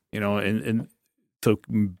 Yeah. And so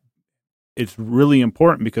it's really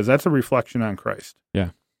important because that's a reflection on Christ.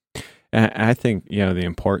 Yeah. And I think, the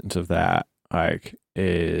importance of that,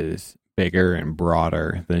 is bigger and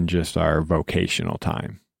broader than just our vocational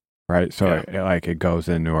time, right? So it goes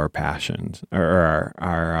into our passions or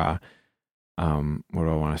our what do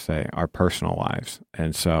I want to say? Our personal lives.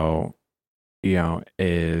 And so, I'm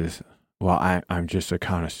just a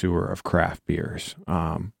connoisseur of craft beers.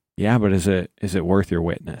 But is it worth your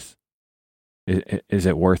witness? Is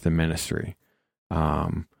it worth the ministry?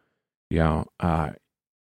 I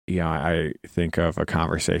think of a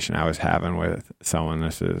conversation I was having with someone.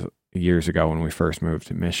 This is years ago when we first moved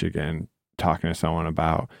to Michigan, talking to someone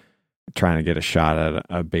about trying to get a shot at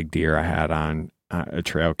a big deer I had on a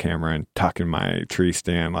trail camera and tucking my tree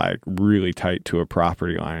stand like really tight to a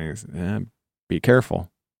property line. Be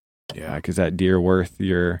careful. Yeah. Because that deer worth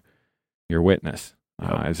your witness.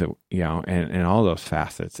 Is it, and all those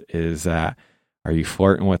facets is that, are you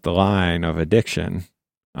flirting with the line of addiction?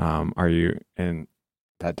 And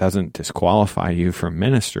that doesn't disqualify you from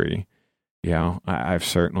ministry. I've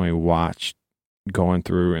certainly watched going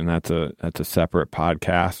through, and that's a separate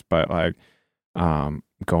podcast, but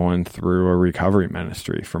going through a recovery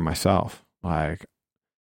ministry for myself. I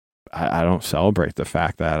don't celebrate the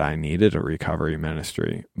fact that I needed a recovery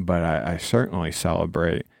ministry, but I certainly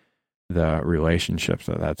celebrate the relationships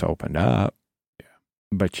that's opened up. Yeah.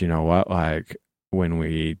 But you know what? When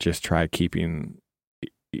we just try keeping,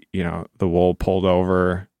 the wool pulled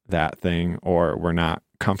over that thing, or we're not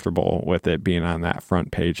comfortable with it being on that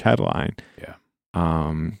front page headline. Yeah.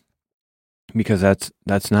 Because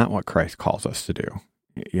that's not what Christ calls us to do.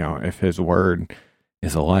 If his word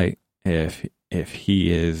is a light, if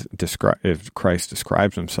Christ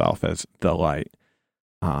describes himself as the light,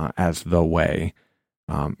 as the way,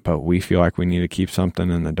 but we feel like we need to keep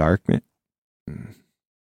something in the darkness.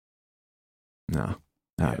 No,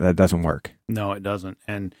 that doesn't work. No, it doesn't.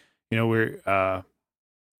 And,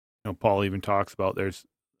 Paul even talks about there's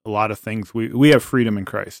a lot of things we have freedom in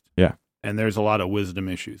Christ. Yeah. And there's a lot of wisdom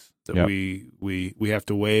issues that we have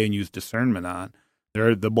to weigh and use discernment on. There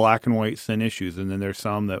are the black and white sin issues. And then there's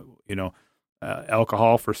some that,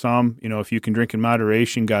 alcohol for some, if you can drink in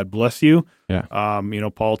moderation, God bless you. Yeah.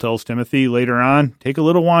 Paul tells Timothy later on, take a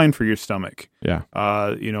little wine for your stomach. Yeah.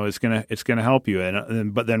 It's going to help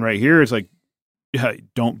you. But then right here is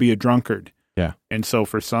don't be a drunkard. Yeah. And so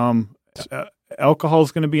for some, alcohol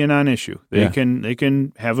is going to be a non-issue. They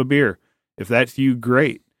can have a beer. If that's you,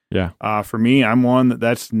 great. Yeah. For me, I'm one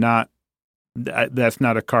that's not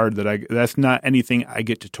a card that's not anything I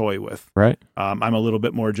get to toy with. Right. I'm a little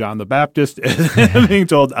bit more John the Baptist being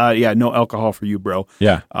told, no alcohol for you, bro.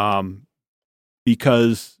 Yeah.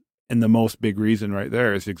 Because, and the most big reason right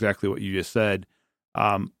there is exactly what you just said.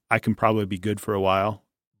 I can probably be good for a while,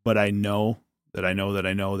 but I know that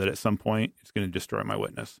at some point it's going to destroy my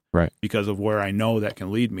witness. Right. Because of where I know that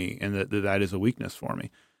can lead me, and that is a weakness for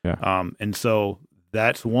me. Yeah. And so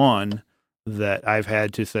that's one that I've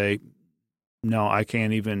had to say, no, I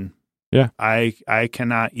can't even. Yeah. I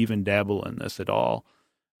cannot even dabble in this at all,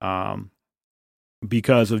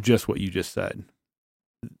 because of just what you just said.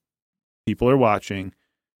 People are watching,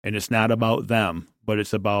 and it's not about them, but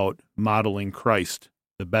it's about modeling Christ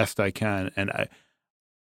the best I can, and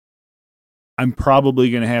I'm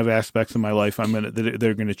probably going to have aspects of my life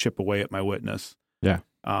they're going to chip away at my witness. Yeah.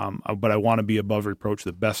 But I want to be above reproach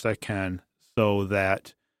the best I can, so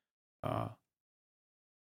that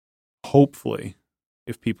hopefully,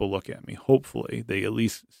 if people look at me, hopefully they at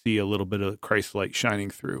least see a little bit of Christ light shining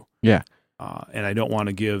through. Yeah. And I don't want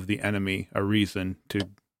to give the enemy a reason to,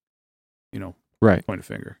 Right. point a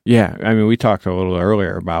finger. Yeah. I mean, we talked a little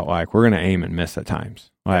earlier about like, we're going to aim and miss at times.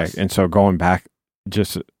 Like, Yes. and so going back,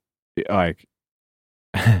 just like,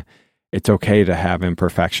 it's okay to have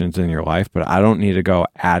imperfections in your life, but I don't need to go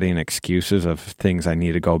adding excuses of things I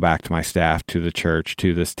need to go back to my staff, to the church,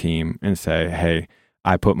 to this team and say, hey,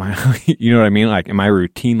 I put my, you know what I mean? Like, am I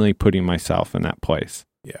routinely putting myself in that place?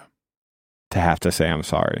 Yeah. To have to say I'm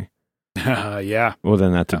sorry. Yeah. Well,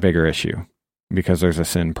 then that's a bigger issue because there's a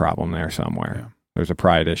sin problem there somewhere. Yeah. There's a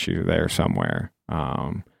pride issue there somewhere.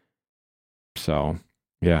 So,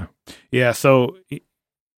 yeah. Yeah. So,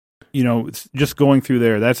 it's just going through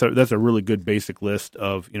there, that's a really good basic list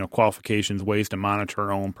of, qualifications, ways to monitor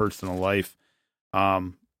our own personal life.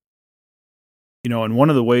 And one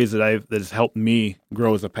of the ways that has helped me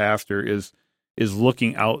grow as a pastor is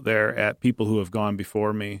looking out there at people who have gone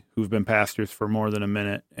before me, who've been pastors for more than a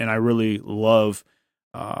minute. And I really love,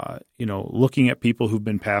 looking at people who've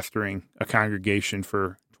been pastoring a congregation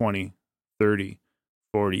for 20, 30,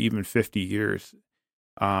 40, even 50 years.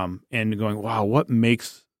 And going, wow, what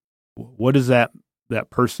has that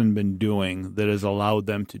person been doing that has allowed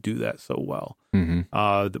them to do that so well?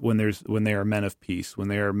 Mm-hmm. When they are men of peace, when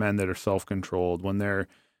they are men that are self-controlled, when they're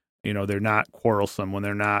not quarrelsome, when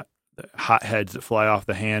they're not hotheads that fly off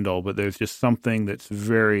the handle, but there's just something that's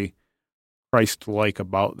very Christ-like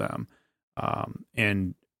about them.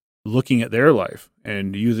 And looking at their life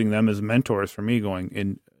and using them as mentors for me, going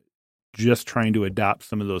and just trying to adopt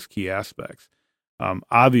some of those key aspects.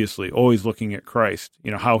 Obviously, always looking at Christ,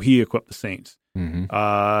 how he equipped the saints.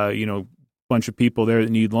 Mm-hmm. Bunch of people there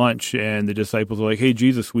that need lunch, and the disciples are like, "Hey,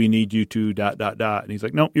 Jesus, we need you to ... And he's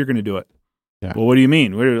like, "Nope, you're going to do it." Yeah. Well, what do you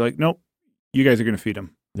mean? We're like, "Nope, you guys are going to feed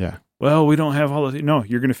them." Yeah. Well, we don't have all of it. No,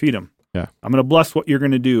 you're going to feed them. Yeah. I'm going to bless what you're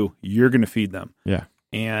going to do. You're going to feed them. Yeah.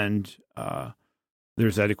 And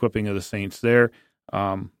there's that equipping of the saints there.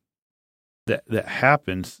 That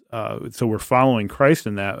happens. So we're following Christ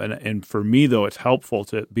in that. And for me, though, it's helpful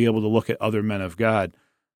to be able to look at other men of God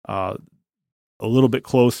a little bit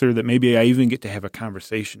closer, that maybe I even get to have a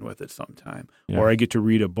conversation with at some time, or I get to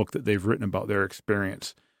read a book that they've written about their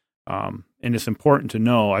experience. And it's important to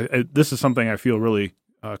know, this is something I feel really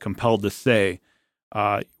compelled to say.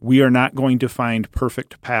 We are not going to find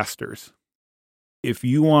perfect pastors. If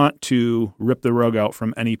you want to rip the rug out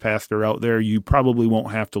from any pastor out there, you probably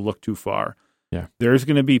won't have to look too far. Yeah. There's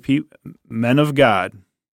going to be men of God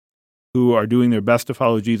who are doing their best to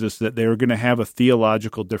follow Jesus, that they're going to have a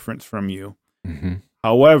theological difference from you. Mm-hmm.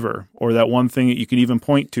 However, or that one thing that you can even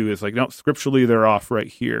point to is like, no, scripturally they're off right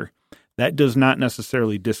here. That does not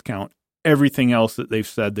necessarily discount everything else that they've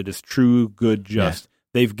said that is true, good, just. Yeah.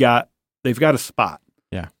 They've got a spot.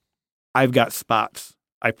 Yeah. I've got spots.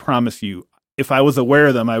 I promise you. If I was aware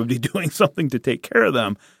of them, I would be doing something to take care of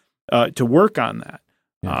them, to work on that.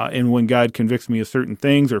 Yeah. And when God convicts me of certain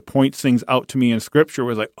things or points things out to me in Scripture,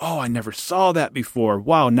 where it's like, oh, I never saw that before.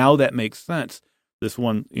 Wow, now that makes sense. This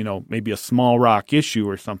one, maybe a small rock issue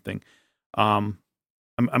or something. I'm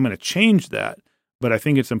going to change that, but I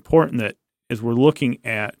think it's important that as we're looking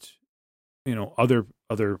at,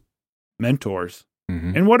 other mentors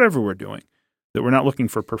mm-hmm. and whatever we're doing, that we're not looking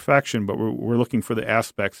for perfection, but we're looking for the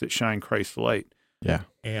aspects that shine Christ's light. Yeah.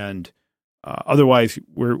 And otherwise,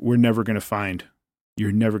 you're never going to find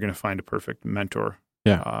a perfect mentor.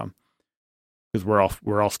 Yeah. Because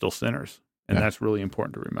we're all still sinners, and that's really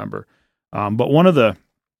important to remember. But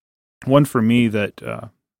one for me that,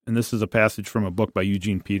 and this is a passage from a book by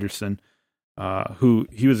Eugene Peterson, who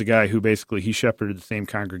he was a guy who basically he shepherded the same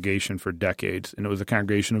congregation for decades, and it was a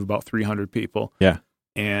congregation of about 300 people. Yeah.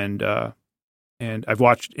 And I've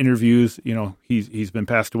watched interviews, he's been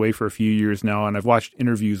passed away for a few years now, and I've watched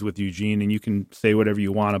interviews with Eugene, and you can say whatever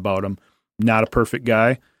you want about him. Not a perfect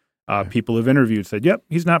guy. People have interviewed said, yep,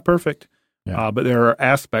 he's not perfect. Yeah. But there are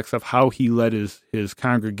aspects of how he led his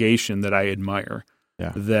congregation that I admire.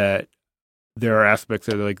 Yeah. That there are aspects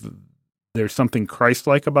that are like, there's something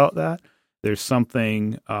Christ-like about that. There's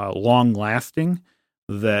something long-lasting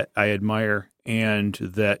that I admire and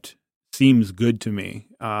that seems good to me.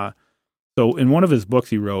 So in one of his books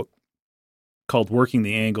he wrote called Working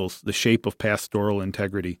the Angles, The Shape of Pastoral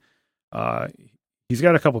Integrity, he's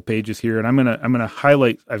got a couple pages here, and I'm gonna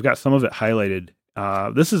highlight. I've got some of it highlighted.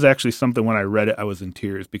 This is actually something when I read it, I was in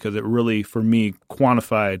tears because it really, for me,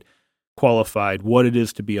 qualified what it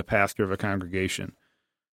is to be a pastor of a congregation.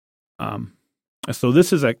 So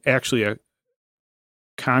this is actually a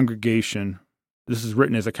congregation. This is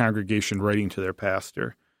written as a congregation writing to their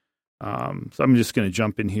pastor. So I'm just going to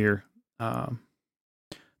jump in here.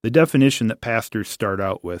 The definition that pastors start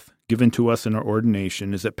out with, given to us in our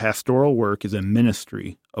ordination, is that pastoral work is a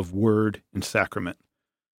ministry of word and sacrament.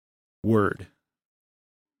 Word.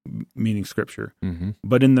 meaning Scripture. Mm-hmm.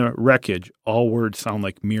 But in the wreckage, all words sound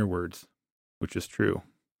like mere words, which is true.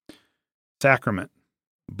 Sacrament.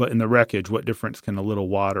 But in the wreckage, what difference can a little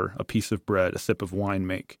water, a piece of bread, a sip of wine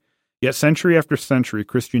make? Yet century after century,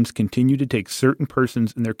 Christians continue to take certain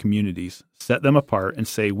persons in their communities, set them apart, and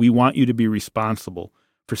say, we want you to be responsible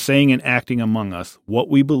for saying and acting among us what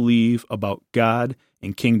we believe about God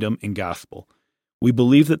and kingdom and gospel. We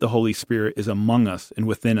believe that the Holy Spirit is among us and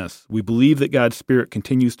within us. We believe that God's Spirit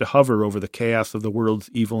continues to hover over the chaos of the world's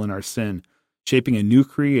evil and our sin, shaping a new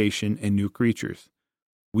creation and new creatures.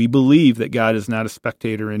 We believe that God is not a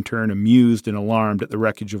spectator in turn amused and alarmed at the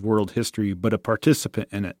wreckage of world history, but a participant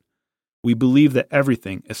in it. We believe that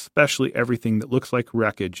everything, especially everything that looks like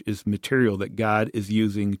wreckage, is material that God is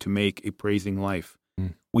using to make a praising life.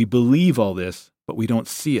 We believe all this, but we don't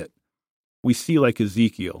see it. We see like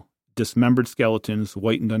Ezekiel, dismembered skeletons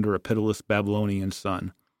whitened under a pitiless Babylonian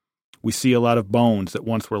sun. We see a lot of bones that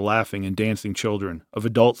once were laughing and dancing children, of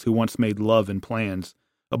adults who once made love and plans,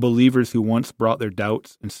 of believers who once brought their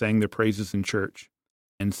doubts and sang their praises in church,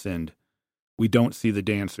 and sinned. We don't see the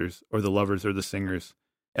dancers, or the lovers, or the singers.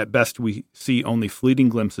 At best, we see only fleeting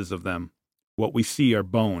glimpses of them. What we see are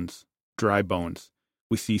bones, dry bones.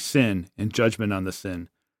 We see sin and judgment on the sin.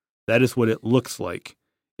 That is what it looks like.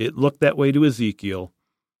 It looked that way to Ezekiel.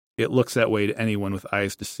 It looks that way to anyone with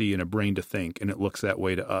eyes to see and a brain to think, and it looks that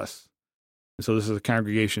way to us. And so this is a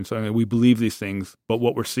congregation. So we believe these things, but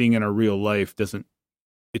what we're seeing in our real life doesn't.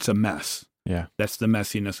 It's a mess. Yeah. That's the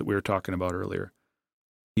messiness that we were talking about earlier.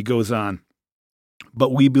 He goes on,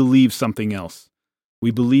 but we believe something else. We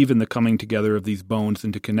believe in the coming together of these bones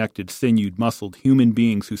into connected, sinewed, muscled human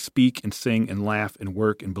beings who speak and sing and laugh and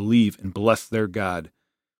work and believe and bless their God.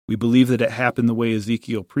 We believe that it happened the way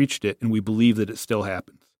Ezekiel preached it, and we believe that it still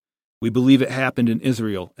happens. We believe it happened in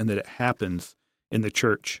Israel and that it happens in the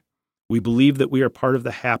church. We believe that we are part of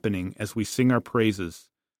the happening as we sing our praises,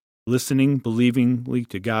 listening believingly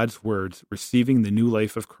to God's words, receiving the new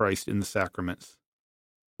life of Christ in the sacraments.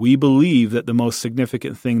 We believe that the most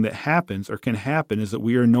significant thing that happens or can happen is that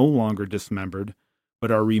we are no longer dismembered, but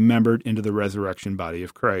are remembered into the resurrection body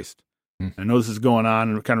of Christ. I know this is going on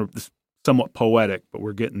and kind of somewhat poetic, but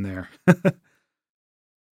we're getting there.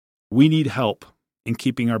 We need help in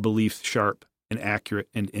keeping our beliefs sharp and accurate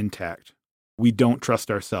and intact. We don't trust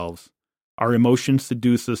ourselves. Our emotions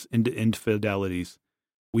seduce us into infidelities.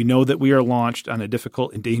 We know that we are launched on a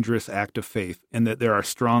difficult and dangerous act of faith, and that there are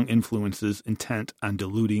strong influences intent on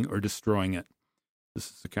diluting or destroying it. This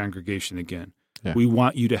is the congregation again. Yeah. We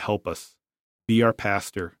want you to help us. Be our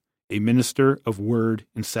pastor, a minister of word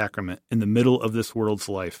and sacrament in the middle of this world's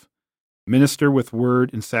life. Minister with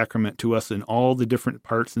word and sacrament to us in all the different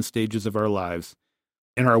parts and stages of our lives,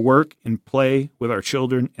 in our work and play with our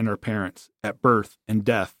children and our parents, at birth and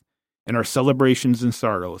death, in our celebrations and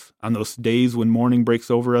sorrows, on those days when morning breaks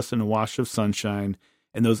over us in a wash of sunshine,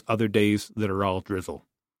 and those other days that are all drizzle.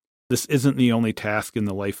 This isn't the only task in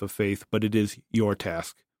the life of faith, but it is your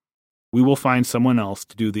task. We will find someone else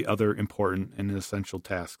to do the other important and essential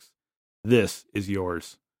tasks. This is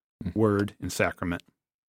yours, word and sacrament.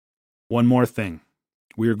 One more thing.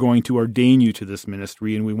 We are going to ordain you to this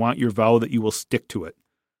ministry, and we want your vow that you will stick to it.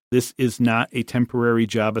 This is not a temporary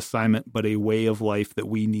job assignment, but a way of life that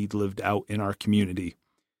we need lived out in our community.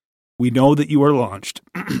 We know that you are launched,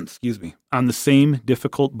 on the same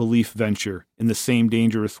difficult belief venture in the same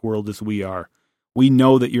dangerous world as we are. We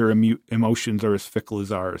know that your emotions are as fickle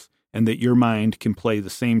as ours, and that your mind can play the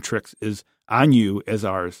same tricks on you as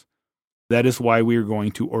ours. That is why we are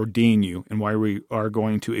going to ordain you, and why we are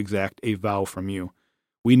going to exact a vow from you.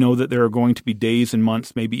 We know that there are going to be days and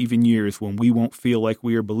months, maybe even years, when we won't feel like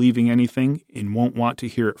we are believing anything and won't want to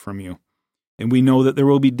hear it from you. And we know that there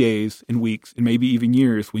will be days and weeks and maybe even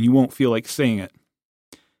years when you won't feel like saying it.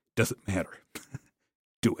 Doesn't matter.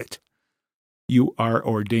 Do it. You are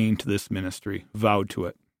ordained to this ministry, vowed to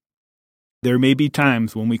it. There may be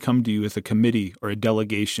times when we come to you as a committee or a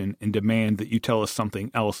delegation and demand that you tell us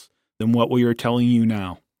something else than what we are telling you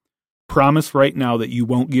now. Promise right now that you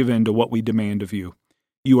won't give in to what we demand of you.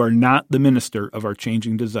 You are not the minister of our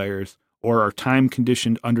changing desires, or our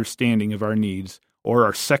time-conditioned understanding of our needs, or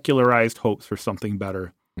our secularized hopes for something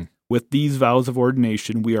better. With these vows of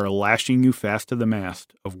ordination, we are lashing you fast to the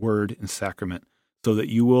mast of word and sacrament, so that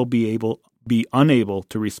you will be unable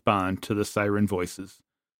to respond to the siren voices.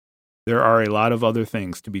 There are a lot of other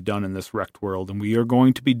things to be done in this wrecked world, and we are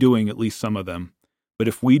going to be doing at least some of them. But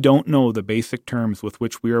if we don't know the basic terms with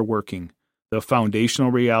which we are working, the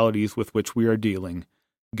foundational realities with which we are dealing,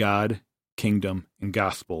 God, kingdom, and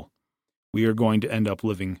gospel, we are going to end up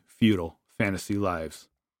living futile fantasy lives.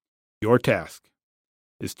 Your task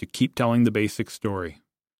is to keep telling the basic story,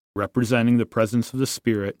 representing the presence of the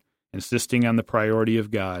Spirit, insisting on the priority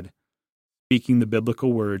of God, speaking the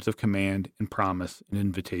biblical words of command and promise and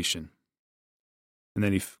invitation. And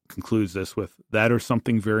then he concludes this with, that or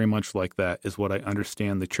something very much like that is what I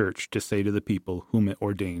understand the church to say to the people whom it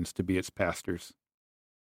ordains to be its pastors.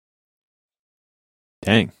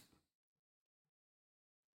 Dang.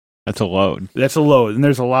 That's a load. That's a load, and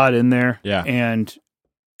there's a lot in there. Yeah. And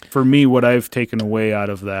for me, what I've taken away out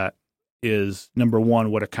of that is, number one,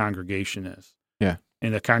 what a congregation is. Yeah.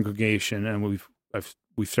 And a congregation, and we've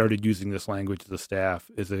started using this language as a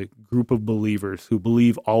staff, is a group of believers who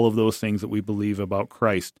believe all of those things that we believe about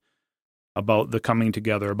Christ, about the coming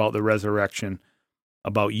together, about the resurrection,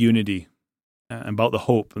 about unity, about the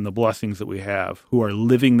hope and the blessings that we have, who are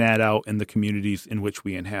living that out in the communities in which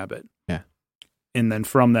we inhabit. Yeah. And then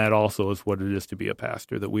from that also is what it is to be a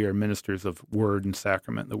pastor, that we are ministers of word and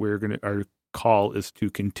sacrament, that our call is to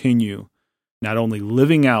continue not only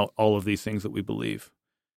living out all of these things that we believe,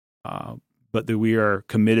 but that we are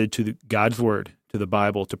committed to God's word, to the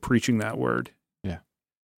Bible, to preaching that word. Yeah.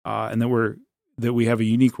 And that we have a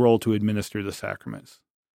unique role to administer the sacraments.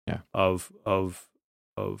 Yeah. Of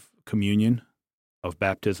communion, of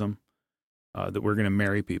baptism, that we're going to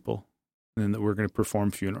marry people, and that we're going to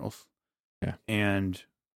perform funerals. Yeah. And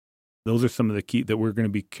those are some of the key, that we're going to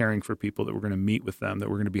be caring for people, that we're going to meet with them, that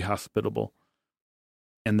we're going to be hospitable,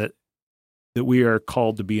 and that we are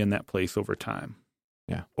called to be in that place over time.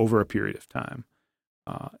 Yeah. Over a period of time.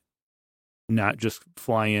 Not just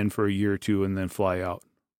fly in for a year or two and then fly out,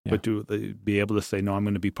 but to be able to say, no, I'm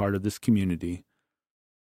going to be part of this community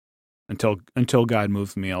until God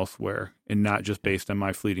moves me elsewhere, and not just based on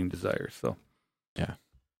my fleeting desires. So,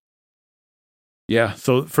 yeah.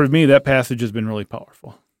 So for me, that passage has been really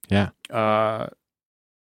powerful. Yeah. And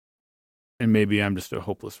maybe I'm just a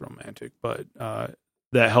hopeless romantic, but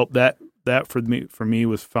that helped. That for me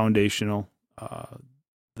was foundational.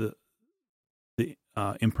 The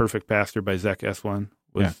Imperfect Pastor by Zach Eswin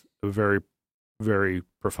was a very, very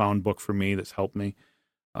profound book for me that's helped me.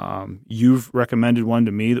 You've recommended one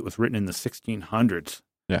to me that was written in the 1600s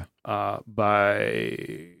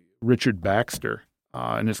by Richard Baxter,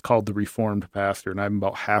 and it's called The Reformed Pastor, and I'm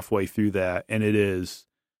about halfway through that, and it is,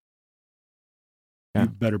 you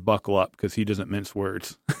better buckle up because he doesn't mince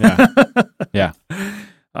words. Yeah.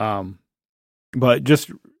 But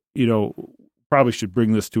just, probably should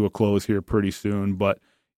bring this to a close here pretty soon. But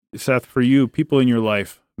Seth, for you, people in your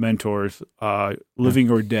life, mentors, living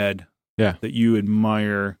or dead, that you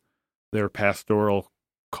admire their pastoral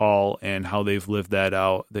call and how they've lived that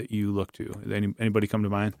out, that you look to. Anybody come to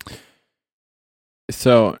mind?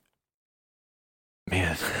 So,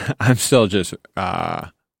 man, I'm still just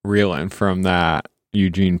reeling from that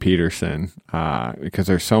Eugene Peterson, because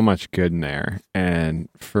there's so much good in there. And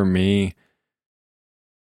for me,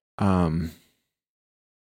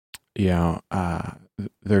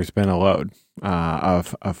 there's been a load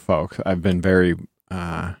of folks. I'm very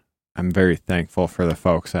thankful for the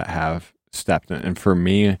folks that have stepped in. And for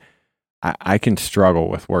me, I can struggle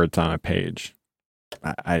with words on a page.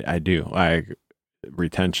 I do. Like,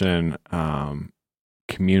 retention,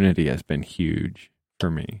 community has been huge for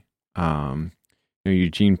me.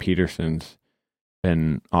 Eugene Peterson's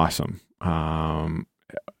been awesome.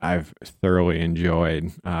 I've thoroughly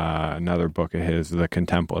enjoyed another book of his, The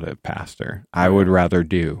Contemplative Pastor. I would rather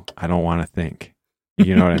do. I don't want to think.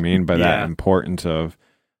 You know what I mean? But that importance of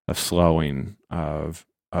slowing, of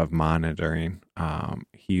monitoring.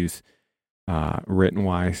 He's written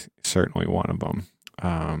wise, certainly one of them.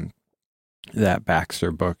 That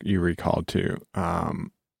Baxter book you recalled too.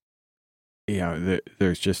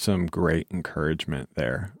 There's just some great encouragement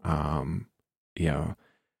there.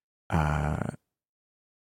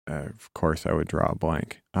 Of course, I would draw a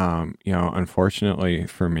blank. Unfortunately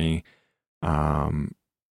for me,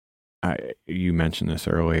 you mentioned this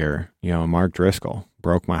earlier. Mark Driscoll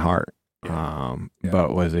broke my heart,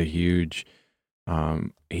 but was a huge.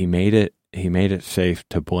 He made it safe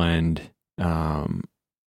to blend.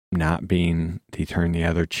 Not being to turn the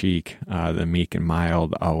other cheek, the meek and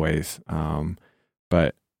mild always,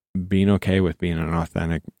 but being okay with being an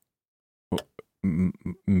authentic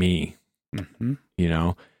me. Mm-hmm.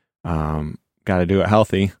 Got to do it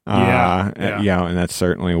healthy. And that's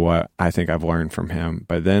certainly what I think I've learned from him.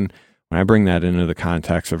 But then when I bring that into the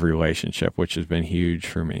context of relationship, which has been huge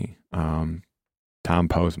for me, Tom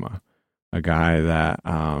Posma, a guy that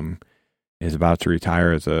is about to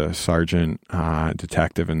retire as a sergeant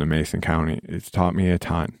detective in the Mason County. It's taught me a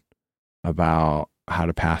ton about how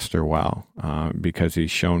to pastor well, because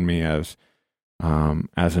he's shown me as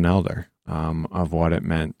an elder of what it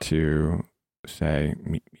meant to say,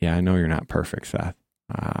 I know you're not perfect, Seth,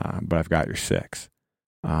 but I've got your 6.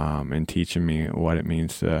 And teaching me what it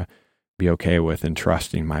means to be okay with and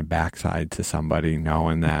trusting my backside to somebody,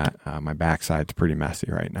 knowing that my backside's pretty messy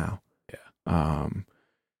right now.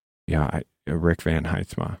 Rick Van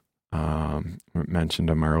Heitzma, mentioned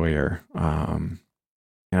him earlier. And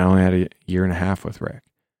I only had a year and a half with Rick,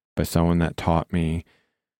 but someone that taught me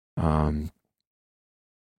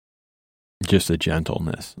just a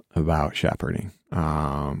gentleness about shepherding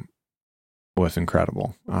was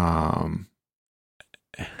incredible.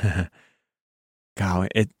 Golly,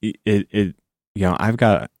 I've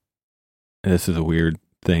got, this is a weird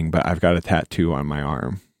thing, but I've got a tattoo on my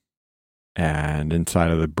arm, and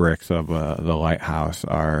inside of the bricks of the lighthouse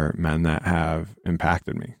are men that have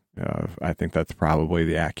impacted me. I think that's probably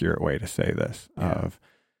the accurate way to say this.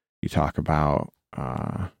 You talk about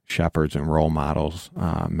shepherds and role models,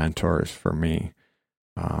 mentors for me.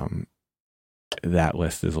 That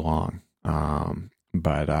list is long,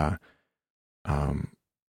 but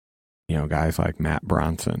guys like Matt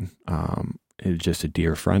Bronson is just a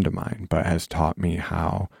dear friend of mine, but has taught me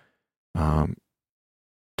how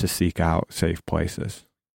to seek out safe places,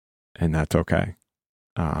 and that's okay.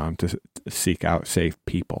 To seek out safe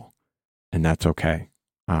people, and that's okay.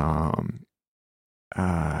 That's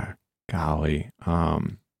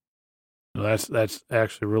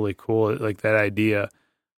actually really cool. Like that idea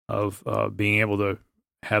of being able to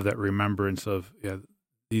have that remembrance of,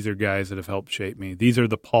 these are guys that have helped shape me. These are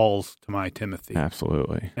the Pauls to my Timothy.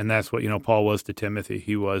 Absolutely. And that's what, Paul was to Timothy.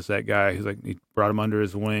 He was that guy who's like, he brought him under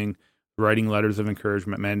his wing, writing letters of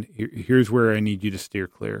encouragement. Man, here's where I need you to steer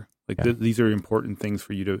clear. These are important things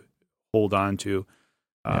for you to hold on to.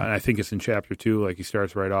 And I think it's in chapter 2, like he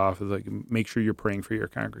starts right off, is like, make sure you're praying for your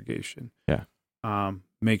congregation. Yeah.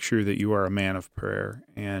 Make sure that you are a man of prayer,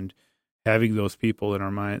 and having those people in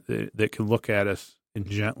our mind that can look at us and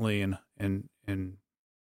gently and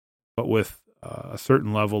but with a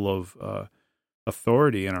certain level of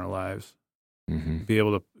authority in our lives, be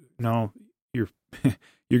able to, no, you're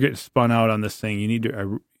getting spun out on this thing. You need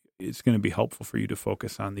to, it's going to be helpful for you to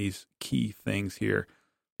focus on these key things here.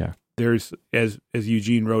 Yeah. There's, as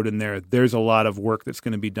Eugene wrote in there's a lot of work that's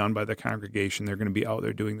going to be done by the congregation. They're going to be out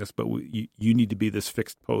there doing this, but you need to be this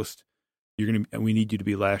fixed post. We need you to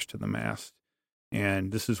be lashed to the mast.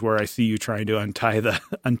 And this is where I see you trying to untie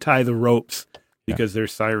the ropes, because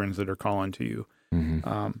there's sirens that are calling to you. And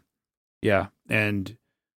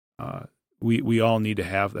we all need to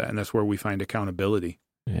have that, and that's where we find accountability.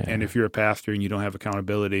 Yeah. And if you're a pastor and you don't have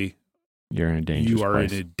accountability, you're in a dangerous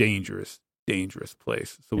place. In a dangerous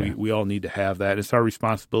place. So we all need to have that. It's our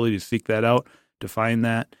responsibility to seek that out, to find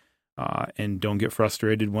that, and don't get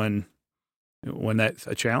frustrated when that's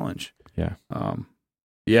a challenge. Yeah.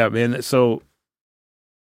 Man. So,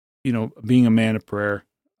 being a man of prayer,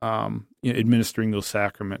 administering those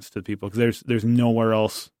sacraments to people, because there's nowhere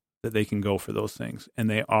else that they can go for those things, and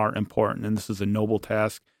they are important. And this is a noble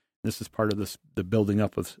task. This is part of the building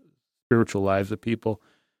up of spiritual lives of people.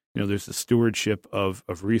 There's the stewardship of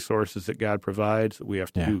resources that God provides. We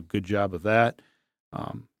have to do a good job of that.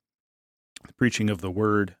 The preaching of the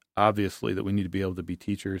word, obviously, that we need to be able to be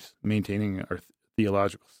teachers, maintaining our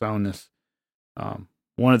theological soundness.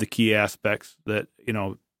 One of the key aspects that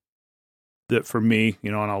for me,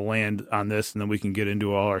 and I'll land on this, and then we can get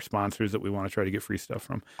into all our sponsors that we want to try to get free stuff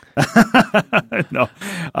from. No,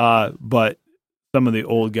 but some of the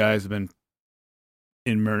old guys have been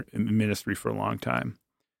in ministry for a long time.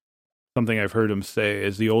 Something I've heard them say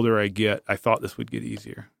is, the older I get, I thought this would get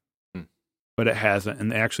easier, but it hasn't.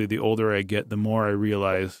 And actually, the older I get, the more I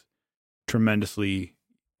realize tremendously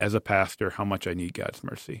as a pastor how much I need God's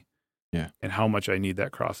mercy, and how much I need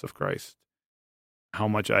that cross of Christ. How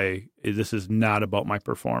much this is not about my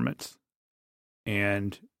performance,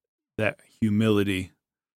 and that humility,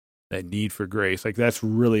 that need for grace. Like, that's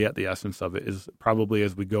really at the essence of it, is probably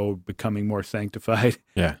as we go becoming more sanctified,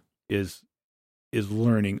 is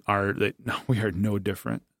learning that we are no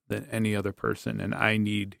different than any other person. And I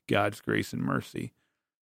need God's grace and mercy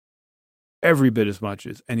every bit as much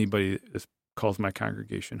as anybody that calls my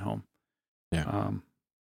congregation home.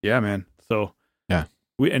 Man. So,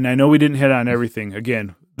 and I know we didn't hit on everything.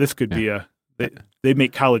 Again, this could be they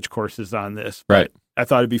make college courses on this. Right. I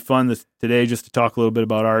thought it'd be fun today just to talk a little bit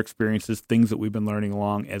about our experiences, things that we've been learning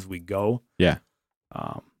along as we go. Yeah.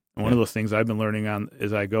 One of those things I've been learning on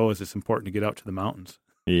as I go is it's important to get out to the mountains.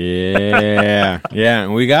 Yeah.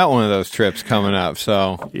 And we got one of those trips coming up.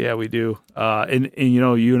 So yeah, we do. And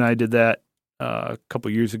you and I did that a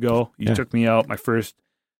couple years ago. You took me out, my first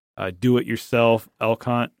do-it-yourself elk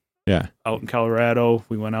hunt. Yeah. Out in Colorado.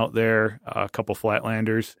 We went out there, a couple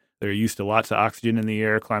flatlanders. They're used to lots of oxygen in the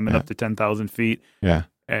air, climbing up to 10,000 feet. Yeah.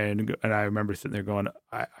 And I remember sitting there going,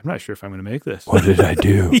 I'm not sure if I'm going to make this. What did I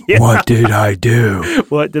do? Yeah. What did I do?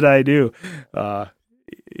 What did I do?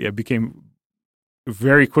 It became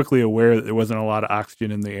very quickly aware that there wasn't a lot of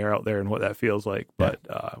oxygen in the air out there and what that feels like. But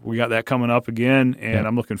we got that coming up again, and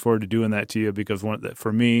I'm looking forward to doing that to you because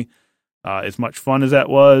for me, as much fun as that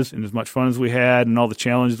was and as much fun as we had and all the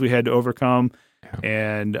challenges we had to overcome,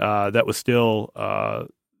 and that was still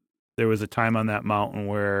there was a time on that mountain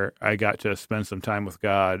where I got to spend some time with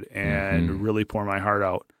God and really pour my heart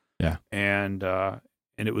out. Yeah. And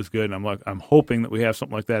it was good. And I'm hoping that we have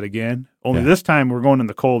something like that again. Only this time we're going in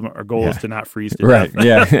the cold. Our goal is to not freeze to death. Right.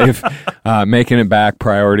 Yeah. If making it back,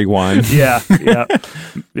 priority one. Yeah.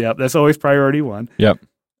 That's always priority one. Yep.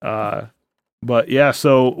 But yeah,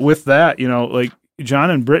 so with that, like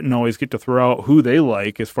John and Britton always get to throw out who they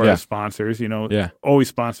like as far as sponsors, always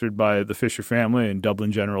sponsored by the Fisher family and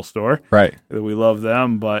Dublin General Store. Right. We love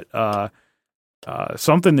them. But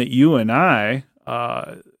something that you and I,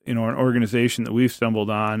 an organization that we've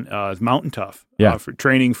stumbled on is Mountain Tough. For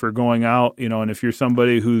training for going out, and if you're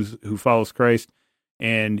somebody who follows Christ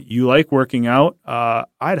and you like working out,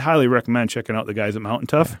 I'd highly recommend checking out the guys at Mountain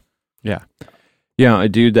Tough. Yeah. A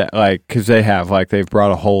dude that because they've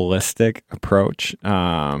brought a holistic approach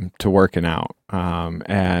to working out.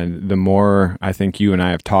 And the more I think you and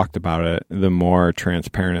I have talked about it, the more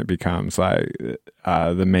transparent it becomes. The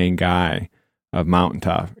main guy of Mountain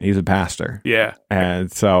Tough, he's a pastor. Yeah.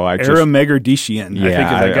 And so Aramegardishian. Yeah, I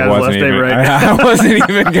think is that guy's last name right. I wasn't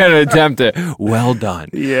even going to attempt it. Well done.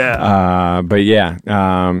 Yeah. But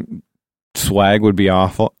swag would be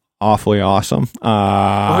awfully awesome.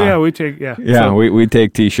 We take we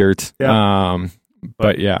take t-shirts. Yeah.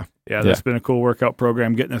 That's been a cool workout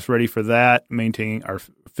program getting us ready for that, maintaining our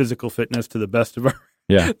physical fitness to the best of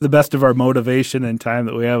our motivation and time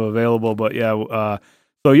that we have available. But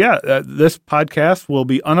this podcast will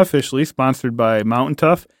be unofficially sponsored by Mountain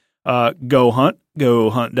Tough.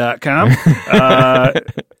 GoHunt.com. A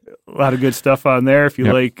lot of good stuff on there if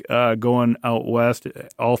you like going out west,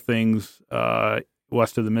 all things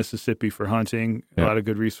west of the Mississippi for hunting. A lot of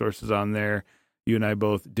good resources on there. You and I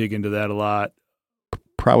both dig into that a lot.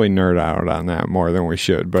 Probably nerd out on that more than we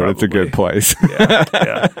should, but It's a good place.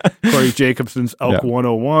 Corey Jacobson's Elk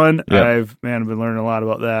 101. I've been learning a lot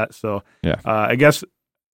about that. So I guess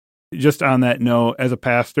just on that note, as a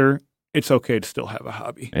pastor, it's okay to still have a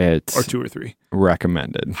hobby or two or three.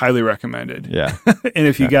 Recommended. Highly recommended. Yeah. And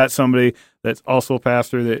if you got somebody that's also a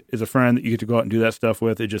pastor that is a friend that you get to go out and do that stuff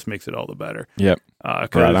with, it just makes it all the better. Yep.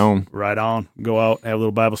 Right on. Go out, have a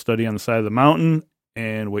little Bible study on the side of the mountain,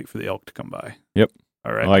 and wait for the elk to come by. Yep.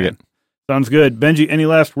 All right. I like it. Sounds good. Benji, any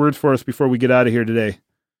last words for us before we get out of here today?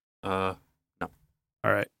 No. All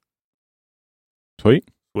right. Sweet.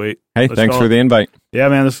 Hey, thanks for the invite. Yeah,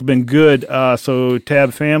 man, this has been good. So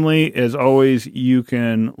Tab family, as always, you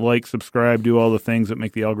can subscribe, do all the things that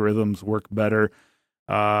make the algorithms work better.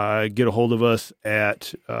 Get a hold of us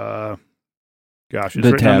at,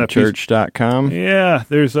 thetabchurch.com. Yeah,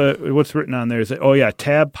 there's what's written on there is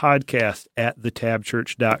Tab Podcast at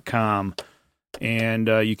thetabchurch.com. And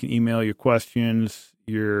you can email your questions,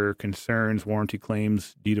 your concerns, warranty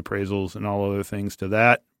claims, deed appraisals, and all other things to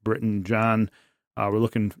that. Britton, John, we're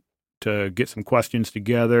looking to get some questions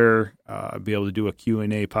together, be able to do a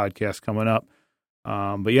Q&A podcast coming up.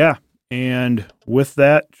 And with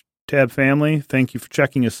that, Tab family, thank you for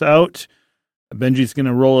checking us out. Benji's going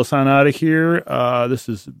to roll us on out of here. This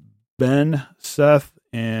is Ben, Seth,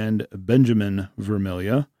 and Benjamin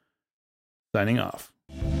Vermilia signing off.